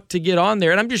fought to get on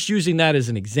there. And I'm just using that as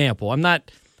an example. I'm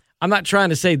not trying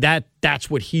to say that that's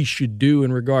what he should do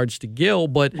in regards to Gil,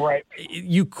 but right.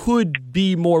 You could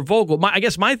be more vocal. I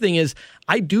guess my thing is,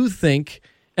 I do think,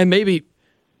 and maybe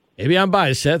I'm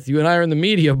biased, Seth, you and I are in the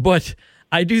media, but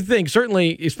I do think,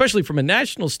 certainly, especially from a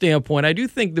national standpoint, I do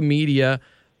think the media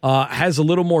has a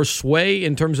little more sway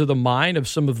in terms of the mind of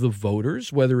some of the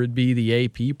voters, whether it be the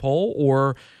AP poll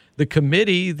or the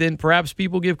committee, than perhaps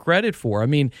people give credit for. I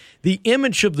mean, the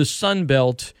image of the Sun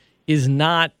Belt is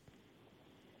not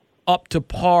up to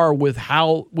par with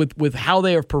how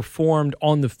they have performed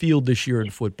on the field this year in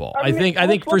football. I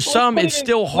think for some it's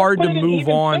still hard to move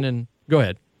on. And go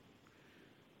ahead.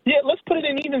 Yeah, let's put it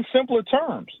in even simpler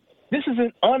terms. This is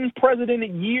an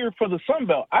unprecedented year for the Sun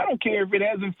Belt. I don't care if it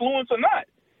has influence or not.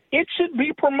 It should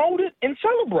be promoted and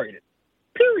celebrated,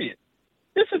 period.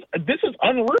 This is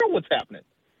unreal what's happening.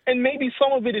 And maybe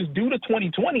some of it is due to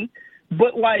 2020,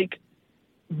 but like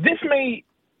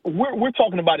we're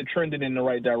talking about it trending in the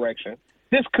right direction.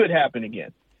 This could happen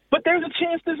again. But there's a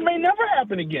chance this may never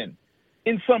happen again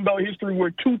in Sun Belt history,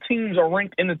 where two teams are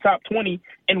ranked in the top 20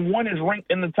 and one is ranked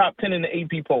in the top 10 in the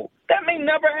AP poll. That may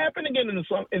never happen again in the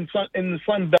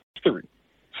Sun Belt history.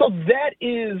 So that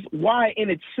is why in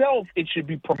itself it should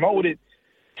be promoted,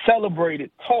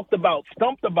 celebrated, talked about,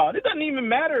 stumped about. It doesn't even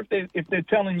matter if they're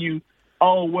telling you,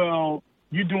 oh, well,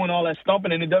 you're doing all that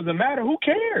stumping and it doesn't matter. Who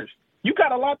cares? You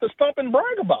got a lot to stump and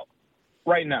brag about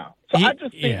right now. So I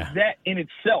just think that in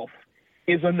itself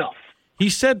is enough. He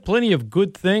said plenty of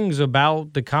good things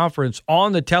about the conference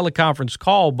on the teleconference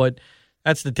call, but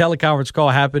that's the teleconference call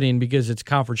happening because it's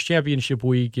conference championship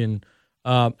week, and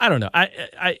I don't know.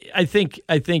 I think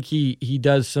he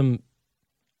does some.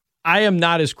 I am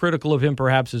not as critical of him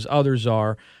perhaps as others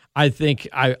are. I think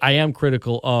I am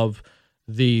critical of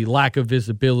the lack of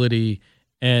visibility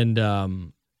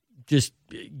and just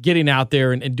getting out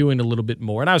there and doing a little bit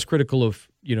more. And I was critical of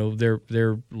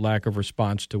their lack of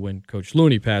response to when Coach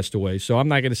Looney passed away. So I'm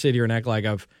not going to sit here and act like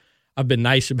I've been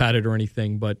nice about it or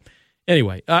anything. But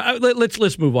anyway,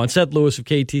 let's move on. Seth Lewis of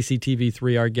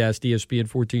KATC-TV3, our guest,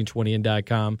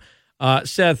 ESPN1420.com.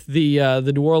 Seth,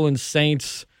 the New Orleans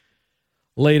Saints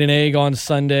laid an egg on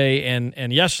Sunday,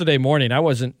 and yesterday morning I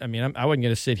wasn't going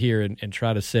to sit here and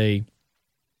try to say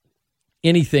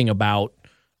anything about.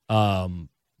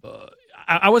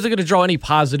 I wasn't going to draw any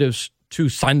positives to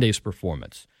Sunday's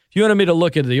performance. If you wanted me to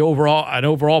look at an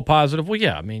overall positive, well,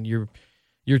 yeah. I mean, you're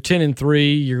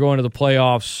 10-3. You're going to the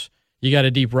playoffs. You got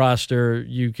a deep roster.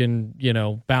 You can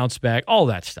bounce back. All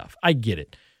that stuff. I get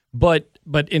it. But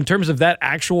in terms of that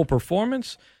actual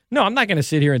performance, no, I'm not going to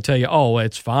sit here and tell you, oh,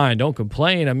 it's fine. Don't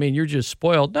complain. I mean, you're just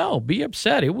spoiled. No, be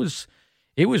upset. It was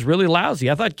really lousy.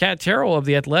 I thought Kat Terrell of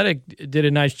The Athletic did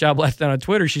a nice job last night on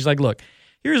Twitter. She's like, look,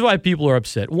 here's why people are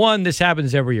upset. One, this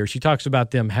happens every year. She talks about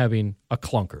them having a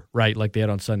clunker, right, like they had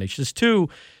on Sunday. She says, two,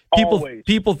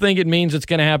 people think it means it's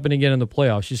going to happen again in the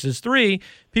playoffs. She says, three,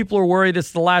 people are worried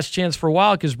it's the last chance for a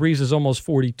while because Breeze is almost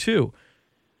 42.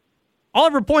 All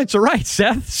of her points are right,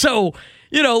 Seth. So,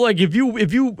 like if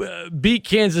you beat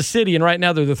Kansas City, and right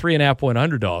now they're the 3.5-point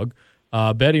underdog,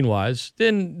 betting-wise,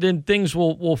 then things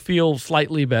will feel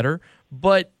slightly better.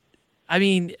 But, I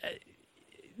mean,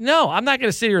 no, I'm not going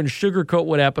to sit here and sugarcoat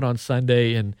what happened on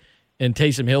Sunday and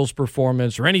Taysom Hill's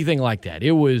performance or anything like that.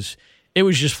 It was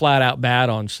just flat out bad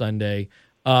on Sunday.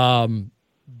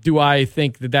 Do I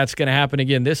think that that's going to happen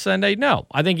again this Sunday? No.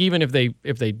 I think even if they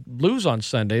lose on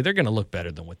Sunday, they're going to look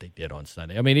better than what they did on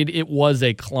Sunday. I mean, it was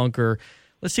a clunker.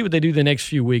 Let's see what they do the next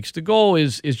few weeks. The goal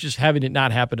is just having it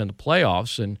not happen in the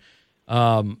playoffs. And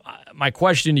my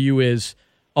question to you is,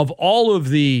 of all of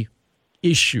the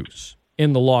issues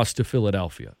in the loss to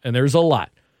Philadelphia, and there's a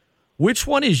lot, which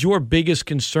one is your biggest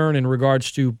concern in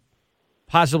regards to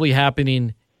possibly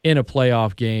happening in a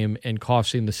playoff game and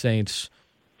costing the Saints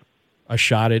a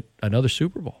shot at another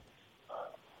Super Bowl?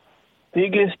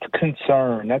 Biggest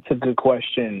concern, that's a good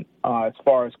question as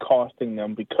far as costing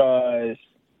them, because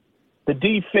the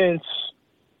defense,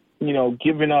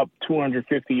 giving up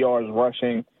 250 yards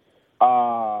rushing,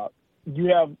 you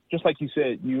have, just like you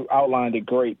said, you outlined it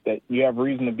great, that you have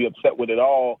reason to be upset with it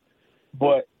all.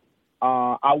 But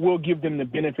I will give them the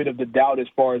benefit of the doubt as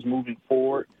far as moving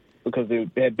forward, because it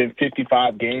had been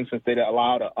 55 games since they'd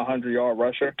allowed a 100-yard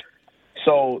rusher.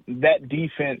 So that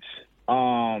defense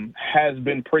has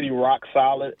been pretty rock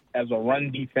solid as a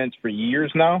run defense for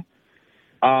years now.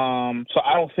 So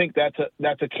I don't think that's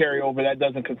a carryover. That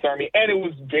doesn't concern me. And it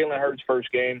was Jalen Hurts'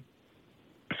 first game,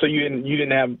 so you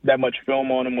didn't have that much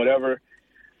film on him, whatever.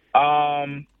 I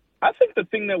think the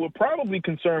thing that would probably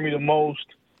concern me the most,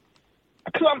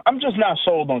 because I'm just not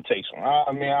sold on Taysom.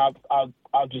 I mean,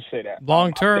 I'll just say that.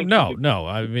 Long term, no.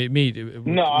 I mean,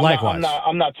 likewise.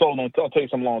 I'm not sold on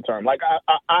Taysom long term. Like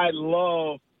I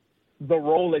love the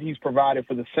role that he's provided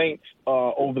for the Saints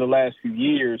over the last few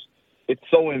years. It's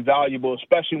so invaluable,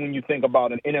 especially when you think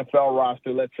about an NFL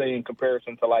roster, let's say in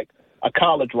comparison to like a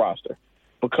college roster,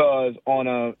 because on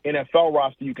an NFL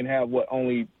roster you can have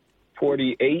only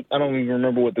 48. I don't even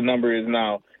remember what the number is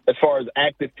now as far as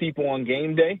active people on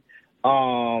game day.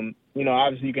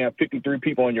 Obviously you can have 53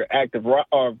 people on your active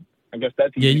roster. I guess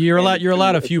that's you're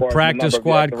allowed a few practice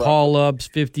squad call ups,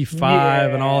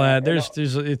 55 and all that. It's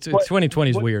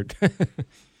 2020 is weird.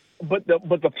 But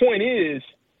the point is,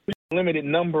 limited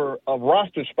number of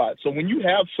roster spots. So when you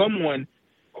have someone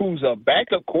who's a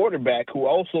backup quarterback who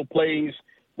also plays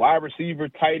wide receiver,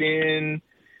 tight end,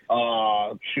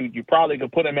 you probably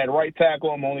could put him at right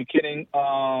tackle. I'm only kidding.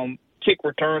 Kick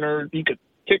returner. He could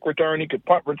kick return. He could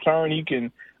punt return. He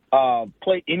can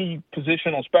play any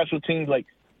position on special teams. Like,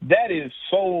 that is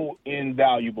so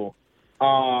invaluable.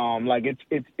 Like,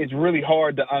 it's really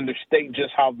hard to understate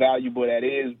just how valuable that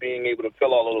is, being able to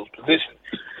fill all of those positions.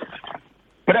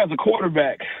 But as a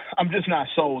quarterback, I'm just not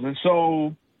sold. And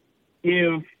so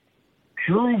if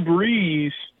Drew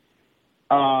Brees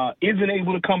isn't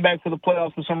able to come back for the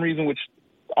playoffs for some reason, which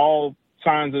all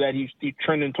signs of that he's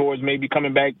trending towards maybe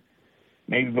coming back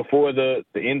maybe before the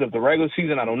end of the regular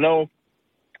season, I don't know.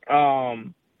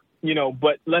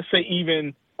 But let's say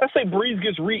Brees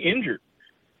gets re-injured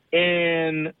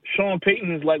and Sean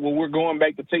Payton is like, well, we're going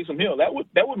back to Taysom Hill. That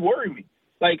would worry me.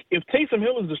 Like, if Taysom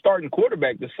Hill is the starting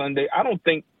quarterback this Sunday, I don't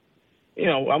think,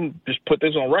 I'm just put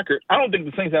this on record, I don't think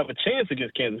the Saints have a chance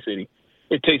against Kansas City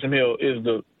if Taysom Hill is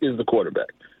the quarterback.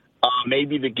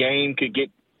 Maybe the game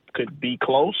could be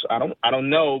close. I don't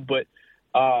know, but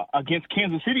against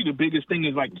Kansas City, the biggest thing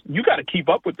is, like, you got to keep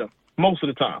up with them most of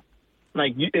the time.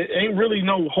 Like, it ain't really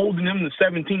no holding them to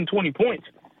 17, 20 points.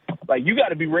 Like, you got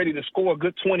to be ready to score a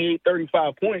good 28,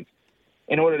 35 points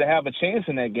in order to have a chance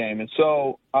in that game. And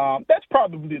so that's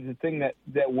probably the thing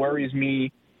that worries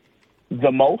me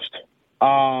the most,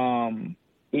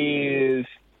 is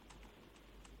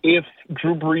if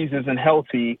Drew Brees isn't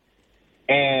healthy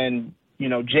and,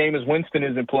 Jameis Winston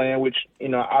isn't playing, which,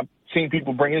 I've seen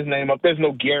people bring his name up. There's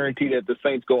no guarantee that the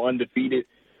Saints go undefeated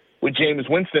with Jameis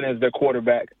Winston as their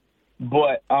quarterback.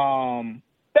 But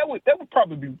that would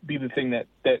probably be the thing that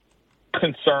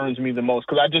concerns me the most,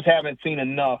 because I just haven't seen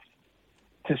enough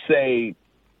to say,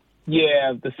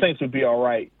 yeah, the Saints would be all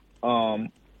right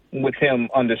with him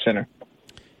under center.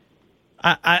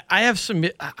 I have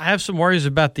some worries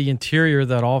about the interior of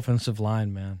that offensive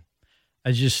line, man.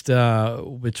 I just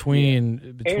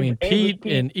between Pete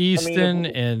and Easton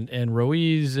and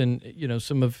Ruiz and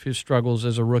some of his struggles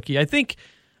as a rookie. I think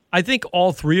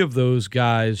all three of those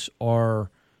guys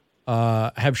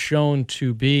have shown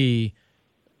to be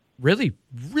really,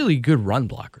 really good run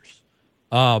blockers.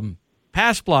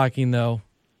 Pass blocking, though,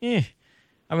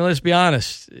 let's be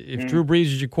honest. If Drew Brees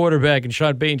is your quarterback and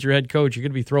Sean Payton's your head coach, you're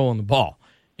going to be throwing the ball.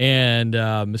 And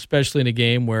especially in a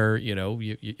game where,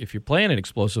 if you're playing an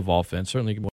explosive offense,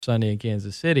 certainly Sunday in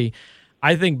Kansas City,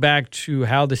 I think back to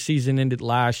how the season ended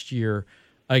last year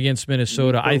against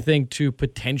Minnesota. I think to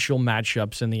potential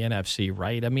matchups in the NFC,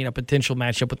 right? I mean, a potential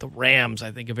matchup with the Rams.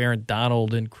 I think of Aaron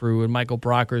Donald and crew and Michael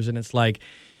Brockers, and it's like,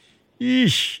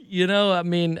 eesh,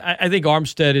 I think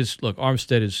Armstead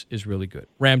is really good.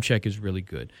 Ramczyk is really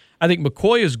good. I think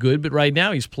McCoy is good, but right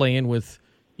now he's playing with,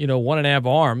 1.5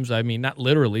 arms. I mean, not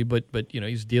literally, but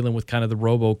he's dealing with kind of the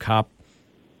RoboCop.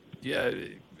 Yeah,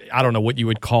 I don't know what you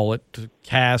would call it,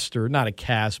 cast or not a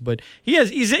cast, but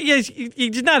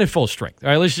he's not at full strength. All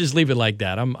right, let's just leave it like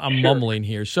that. I'm mumbling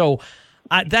here. So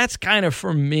that's kind of,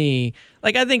 for me,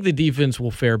 like, I think the defense will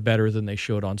fare better than they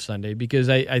showed on Sunday, because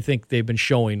I think they've been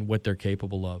showing what they're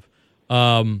capable of.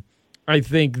 I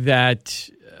think that,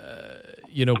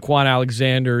 Quan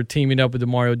Alexander teaming up with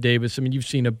Mario Davis, I mean, you've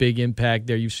seen a big impact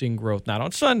there. You've seen growth. Not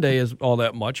on Sunday as all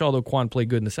that much, although Quan played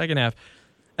good in the second half.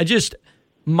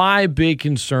 My big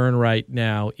concern right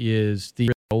now is the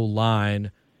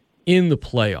O-line in the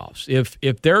playoffs.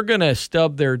 If they're going to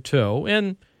stub their toe,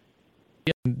 and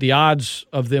the odds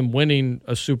of them winning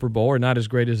a Super Bowl are not as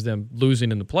great as them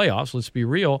losing in the playoffs, let's be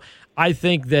real. I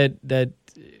think that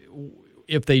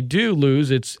if they do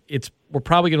lose, we're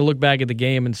probably going to look back at the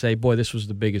game and say, boy, this was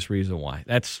the biggest reason why.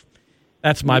 That's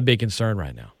my big concern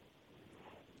right now.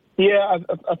 Yeah,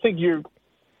 I think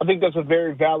that's a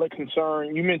very valid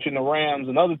concern. You mentioned the Rams,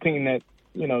 another team that,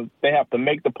 they have to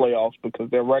make the playoffs because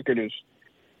their record is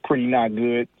pretty not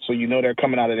good. So they're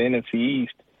coming out of the NFC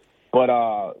East. But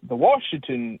the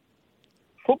Washington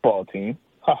football team,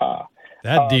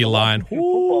 that D-line,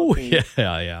 team,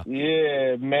 yeah.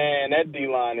 Yeah, man, that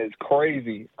D-line is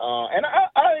crazy. And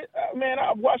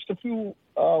I've watched a few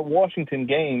Washington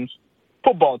games,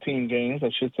 football team games,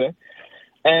 I should say.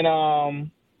 And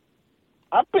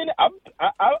I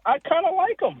kind of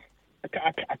like them.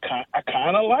 I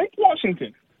kind of like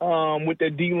Washington with their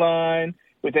D-line,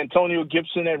 with Antonio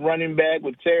Gibson at running back,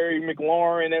 with Terry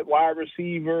McLaurin at wide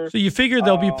receiver. So you figure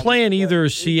they'll be playing either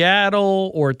Seattle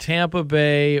or Tampa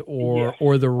Bay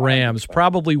or the Rams,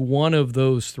 probably one of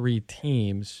those three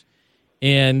teams.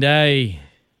 And I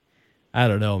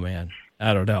don't know, man.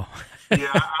 I don't know.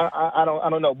 Yeah, I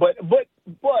don't know. But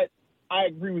I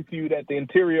agree with you that the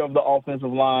interior of the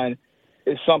offensive line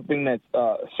is something that's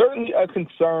certainly a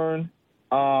concern.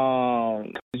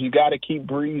 You got to keep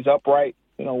Brees upright.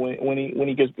 When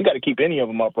he gets, you got to keep any of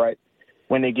them upright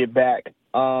when they get back.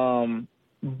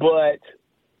 But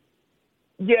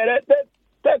yeah,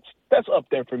 that's up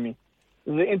there for me.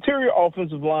 The interior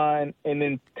offensive line, and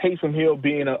then Taysom Hill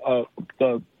being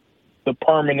the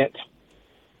permanent.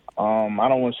 I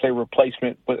don't want to say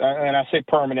replacement, but and I say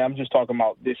permanent. I'm just talking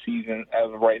about this season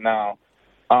as of right now.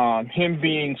 Him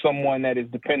being someone that is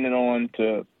dependent on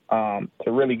to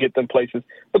really get them places,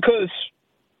 because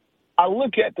I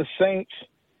look at the Saints.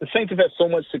 The Saints have had so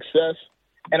much success,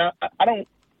 and I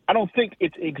don't think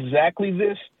it's exactly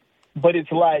this, but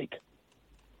it's like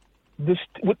this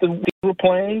with the way they were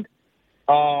playing.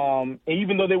 And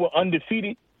even though they were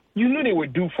undefeated, you knew they were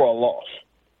due for a loss.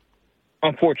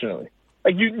 Unfortunately,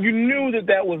 like you knew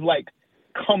that was like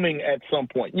coming at some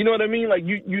point. You know what I mean? Like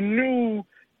you knew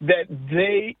that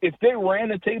if they ran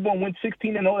the table and went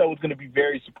 16-0, that was going to be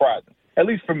very surprising, at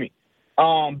least for me,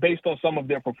 based on some of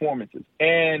their performances.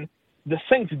 And the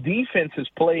Saints defense has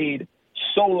played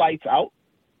so lights out,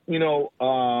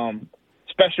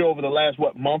 especially over the last,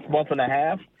 month and a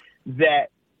half, that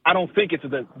I don't think it's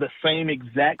the same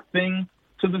exact thing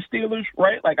to the Steelers,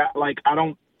 right?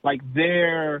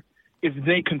 If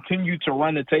they continue to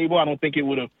run the table, I don't think it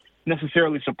would have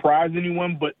necessarily surprised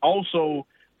anyone, but also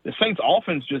the Saints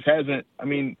offense just hasn't. I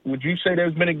mean, would you say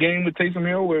there's been a game with Taysom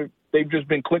Hill where they've just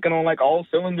been clicking on like all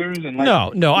cylinders? And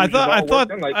like, no. I thought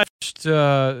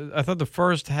the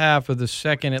first half of the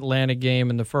second Atlanta game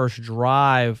and the first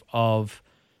drive of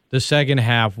the second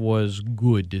half was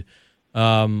good.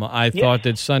 I thought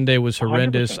that Sunday was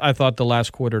horrendous. 100%. I thought the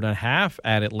last quarter and a half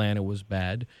at Atlanta was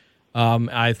bad.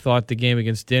 I thought the game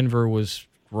against Denver was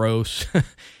gross.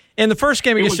 And the first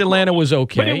game against Atlanta was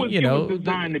okay. But it was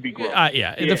designed to be gross.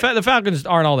 The Falcons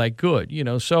aren't all that good,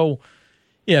 So,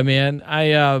 yeah, man,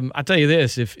 I tell you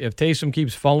this: if Taysom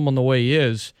keeps fumbling the way he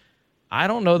is, I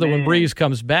don't know that when Breeze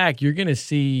comes back, you're going to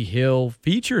see Hill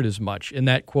featured as much in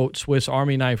that quote Swiss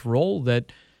Army knife role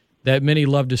that many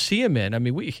love to see him in. I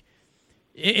mean,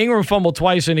 Ingram fumbled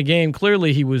twice in a game.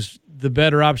 Clearly, he was the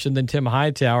better option than Tim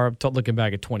Hightower. I'm looking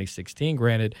back at 2016,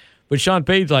 granted. But Sean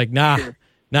Payton's like, nah,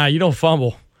 you don't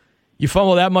fumble. You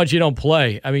fumble that much, you don't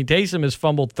play. I mean, Taysom has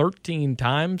fumbled 13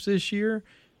 times this year,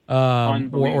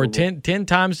 or 10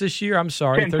 times this year. I'm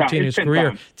sorry, 13 in his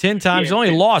career. 10 times. He's only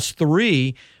lost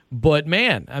 3. But,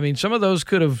 man, I mean, some of those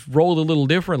could have rolled a little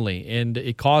differently, and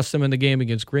it cost him in the game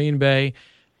against Green Bay.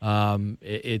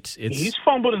 He's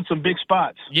fumbled in some big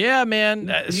spots. Yeah,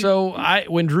 man. So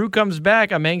when Drew comes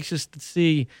back, I'm anxious to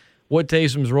see what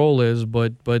Taysom's role is,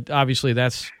 but obviously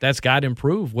that's got to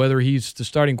improve, whether he's the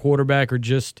starting quarterback or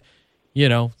just,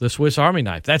 the Swiss Army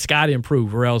knife. That's got to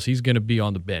improve, or else he's going to be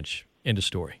on the bench. End of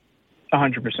story.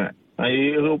 100%.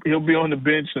 He'll be on the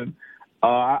bench, and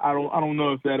I don't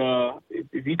know if that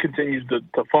if he continues to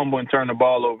fumble and turn the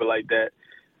ball over like that.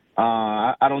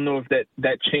 I don't know if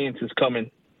that chance is coming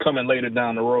later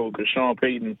down the road, because Sean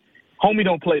Payton, homie,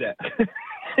 don't play that.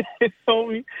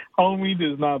 homie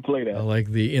does not play that. I like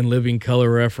the In Living Color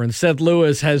reference. Seth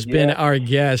Lewis has been our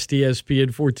guest,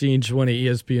 ESPN 1420,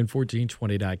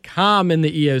 ESPN1420.com, and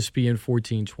the ESPN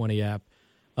 1420 app.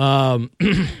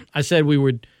 I said we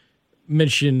would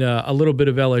mention a little bit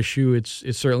of LSU.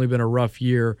 It's certainly been a rough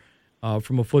year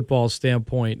from a football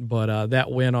standpoint, but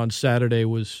that win on Saturday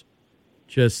was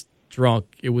just drunk.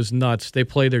 It was nuts. They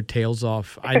played their tails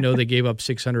off. I know they gave up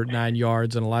 609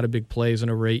 yards and a lot of big plays and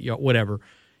over 8 yards, whatever.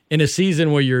 In a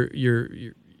season where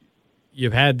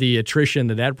you've had the attrition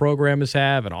that program has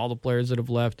had and all the players that have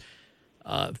left,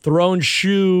 thrown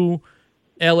shoe,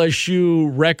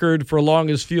 LSU record for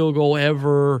longest field goal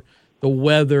ever, the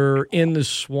weather, in the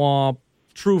swamp,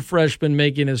 true freshman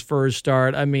making his first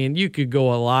start. I mean, you could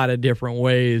go a lot of different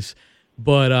ways,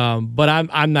 but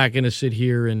I'm not going to sit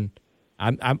here and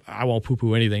I won't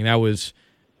poo-poo anything. That was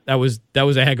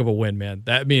a heck of a win, man.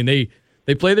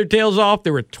 They played their tails off.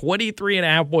 They were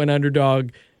 23.5-point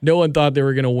underdog. No one thought they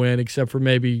were going to win except for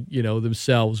maybe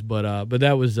themselves. But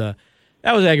that was a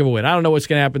heck of a win. I don't know what's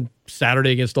going to happen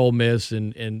Saturday against Ole Miss,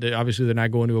 and obviously they're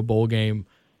not going to a bowl game.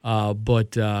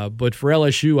 But for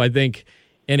LSU, I think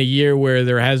in a year where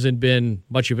there hasn't been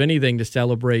much of anything to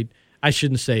celebrate. I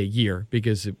shouldn't say a year,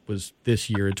 because it was this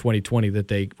year in 2020 that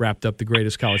they wrapped up the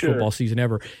greatest college football season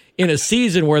ever. In a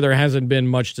season where there hasn't been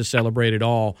much to celebrate at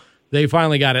all, they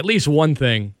finally got at least one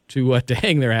thing to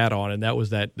hang their hat on, and that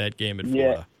was that game in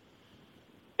Florida.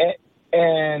 Yeah.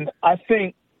 And I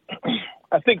think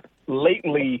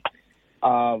lately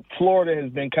Florida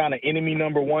has been kind of enemy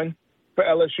number one for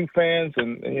LSU fans,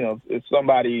 and if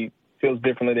somebody feels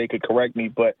differently, they could correct me,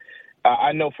 but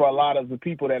I know for a lot of the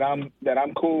people that I'm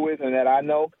cool with and that I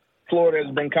know, Florida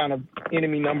has been kind of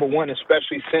enemy number one,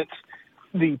 especially since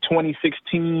the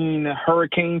 2016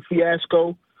 hurricane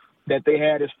fiasco that they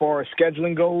had as far as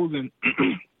scheduling goes. And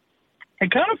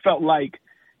it kind of felt like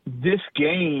this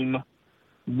game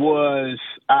was,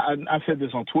 I said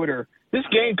this on Twitter, this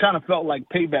game kind of felt like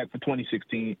payback for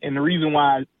 2016. And the reason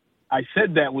why I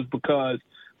said that was because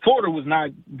Florida was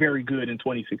not very good in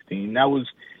 2016. That was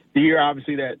the year,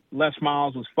 obviously, that Les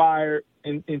Miles was fired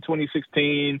in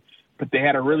 2016, but they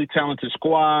had a really talented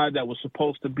squad that was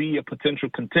supposed to be a potential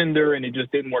contender, and it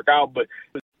just didn't work out. But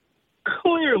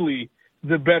clearly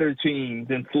the better team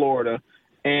than Florida.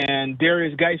 And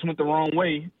Darius Geis went the wrong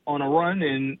way on a run,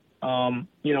 and,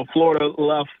 Florida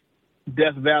left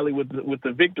Death Valley with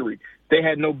the victory. They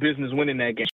had no business winning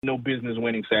that game, no business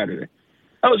winning Saturday.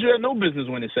 LSU had no business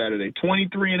winning Saturday.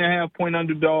 23.5-point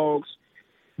underdogs.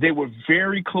 They were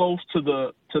very close to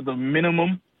the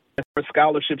minimum as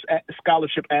far as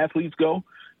scholarship athletes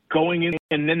going in,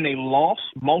 and then they lost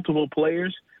multiple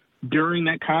players during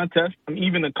that contest.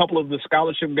 Even a couple of the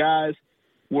scholarship guys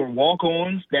were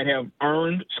walk-ons that have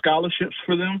earned scholarships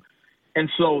for them, and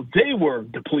so they were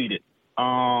depleted.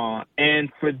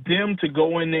 And for them to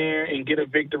go in there and get a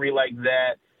victory like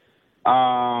that,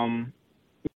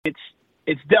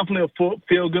 it's definitely a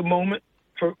feel-good moment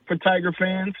for Tiger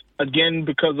fans, again,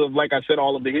 because of, like I said,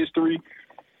 all of the history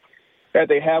that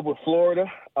they have with Florida.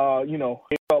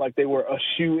 It felt like they were a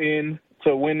shoe-in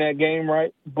to win that game,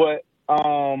 right? But,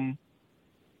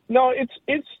 no,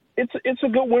 it's a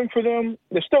good win for them.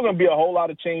 There's still going to be a whole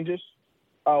lot of changes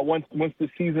once the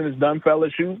season is done for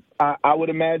LSU, I would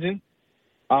imagine.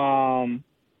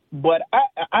 But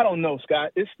I don't know,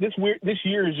 Scott. This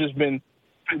year has just been,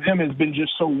 for them, has been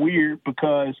just so weird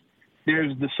because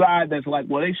there's the side that's like,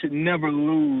 well, they should never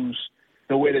lose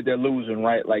the way that they're losing,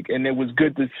 right? Like, and it was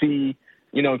good to see,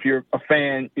 if you're a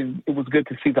fan, it was good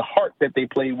to see the heart that they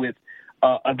played with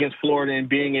against Florida and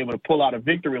being able to pull out a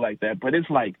victory like that. But it's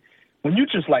like, when you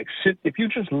just if you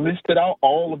just listed out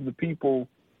all of the people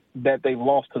that they've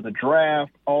lost to the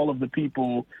draft, all of the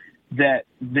people that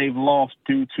they've lost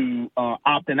due to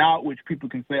opting out, which people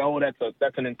can say, oh,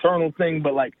 that's an internal thing,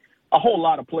 but like a whole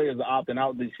lot of players are opting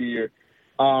out this year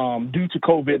due to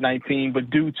COVID-19, but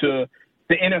due to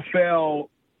the NFL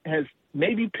has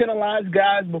maybe penalized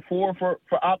guys before for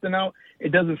opting out.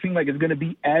 It doesn't seem like it's going to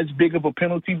be as big of a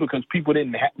penalty because people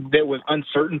there was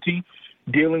uncertainty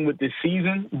dealing with this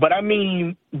season. But I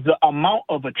mean, the amount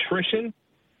of attrition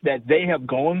that they have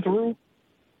gone through,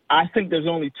 I think there's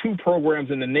only two programs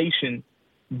in the nation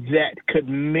that could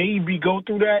maybe go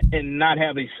through that and not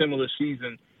have a similar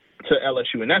season to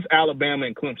LSU, and that's Alabama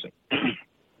and Clemson.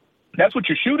 That's what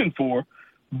you're shooting for,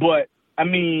 but, I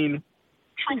mean,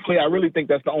 truthfully, I really think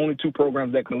that's the only two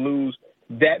programs that can lose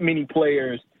that many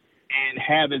players and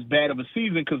have as bad of a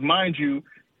season because, mind you,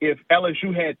 if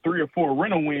LSU had 3 or 4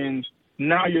 rental wins,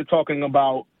 now you're talking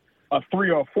about a 3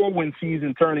 or 4 win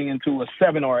season turning into a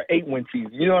 7 or 8 win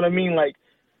season. You know what I mean? Like,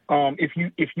 if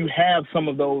you have some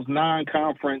of those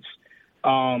non-conference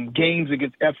games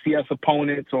against FCS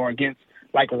opponents or against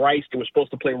like Rice, they were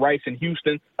supposed to play Rice in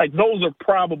Houston, like those are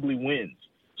probably wins.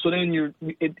 So then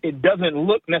it doesn't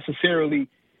look necessarily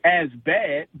as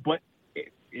bad, but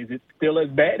is it still as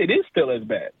bad? It is still as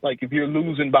bad. Like if you're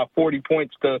losing by 40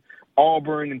 points to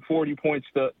Auburn and 40 points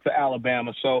to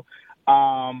Alabama. So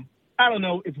I don't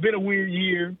know. It's been a weird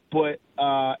year, but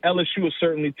LSU will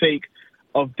certainly take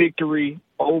a victory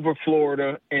over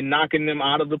Florida and knocking them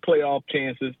out of the playoff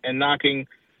chances and knocking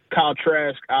Kyle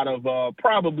Trask out of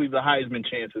probably the Heisman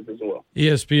chances as well.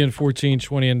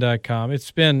 ESPN1420.com.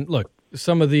 It's been, look,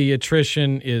 some of the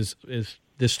attrition is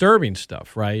disturbing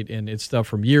stuff, right? And it's stuff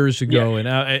from years ago. Yes.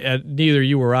 And neither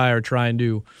you or I are trying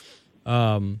to,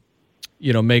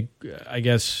 make, I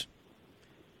guess,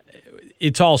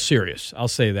 it's all serious. I'll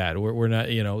say that. We're not,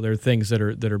 there are things that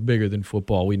are bigger than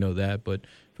football. We know that, but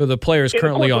for the players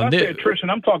currently on this attrition,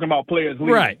 I'm talking about players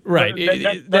leaving. Right.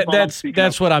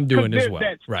 That's what I'm doing as well.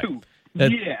 Right.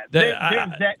 There's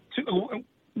that too.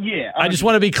 Yeah. I just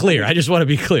want to be clear. I know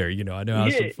I know how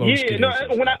some folks get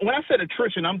when I said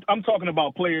attrition, I'm talking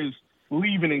about players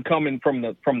leaving and coming from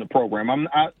the program.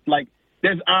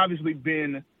 There's obviously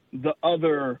been the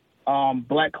other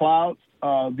black clouds,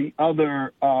 the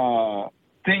other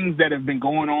things that have been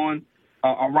going on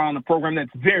around the program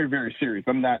that's very, very serious.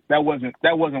 That wasn't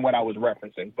what I was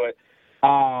referencing, but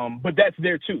that's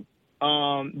there too.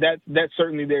 That's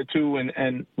certainly there too,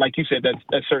 and like you said,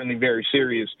 that's certainly very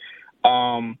serious.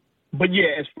 But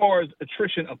yeah, as far as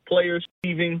attrition of players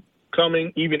leaving,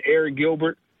 coming, even Eric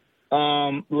Gilbert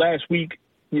last week,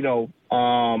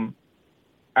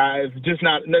 I've just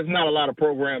not. There's not a lot of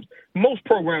programs. Most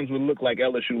programs would look like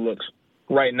LSU looks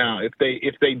right now if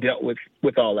they dealt with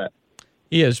all that.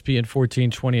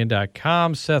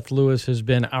 ESPN1420.com. Seth Lewis has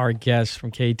been our guest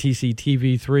from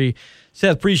KATC-TV3.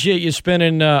 Seth, appreciate you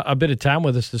spending a bit of time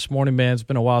with us this morning, man. It's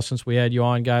been a while since we had you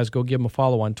on, guys. Go give him a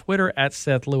follow on Twitter at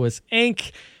Seth Lewis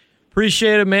Inc.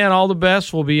 Appreciate it, man. All the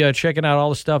best. We'll be checking out all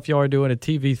the stuff y'all are doing at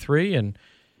TV3, and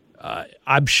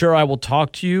I'm sure I will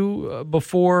talk to you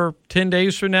before 10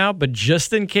 days from now, but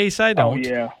just in case I don't,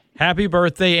 happy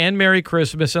birthday and Merry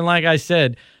Christmas. And like I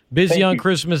said, busy on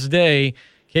Christmas Day.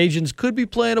 Cajuns could be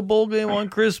playing a bowl game on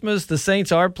Christmas. The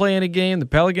Saints are playing a game. The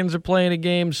Pelicans are playing a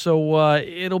game. So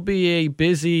it'll be a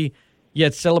busy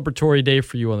yet celebratory day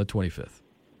for you on the 25th.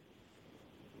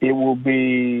 It will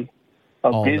be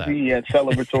a busy yet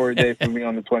celebratory day for me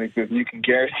on the 25th. You can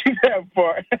guarantee that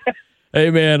part. Hey,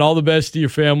 man, all the best to your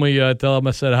family. Tell them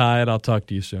I said hi, and I'll talk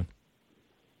to you soon.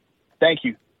 Thank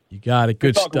you. You got it.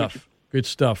 Good stuff. Good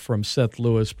stuff from Seth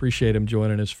Lewis. Appreciate him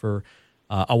joining us for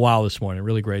a while this morning.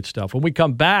 Really great stuff. When we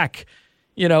come back,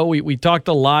 we talked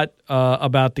a lot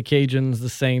about the Cajuns, the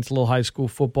Saints, a little high school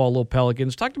football, a little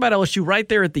Pelicans. Talked about LSU right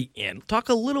there at the end. Talk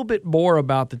a little bit more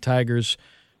about the Tigers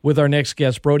with our next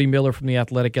guest, Brody Miller from the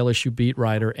Athletic LSU beat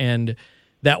writer, and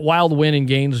that wild win in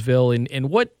Gainesville and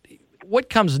what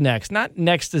comes next. Not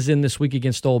next as in this week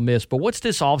against Ole Miss, but what's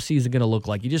this offseason going to look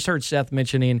like? You just heard Seth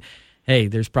mentioning, hey,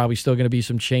 there's probably still going to be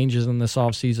some changes in this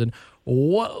offseason.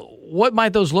 What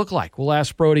might those look like? We'll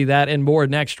ask Brody that and more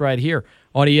next right here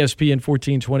on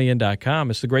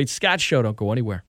ESPN1420n.com. It's the Great Scott Show. Don't go anywhere.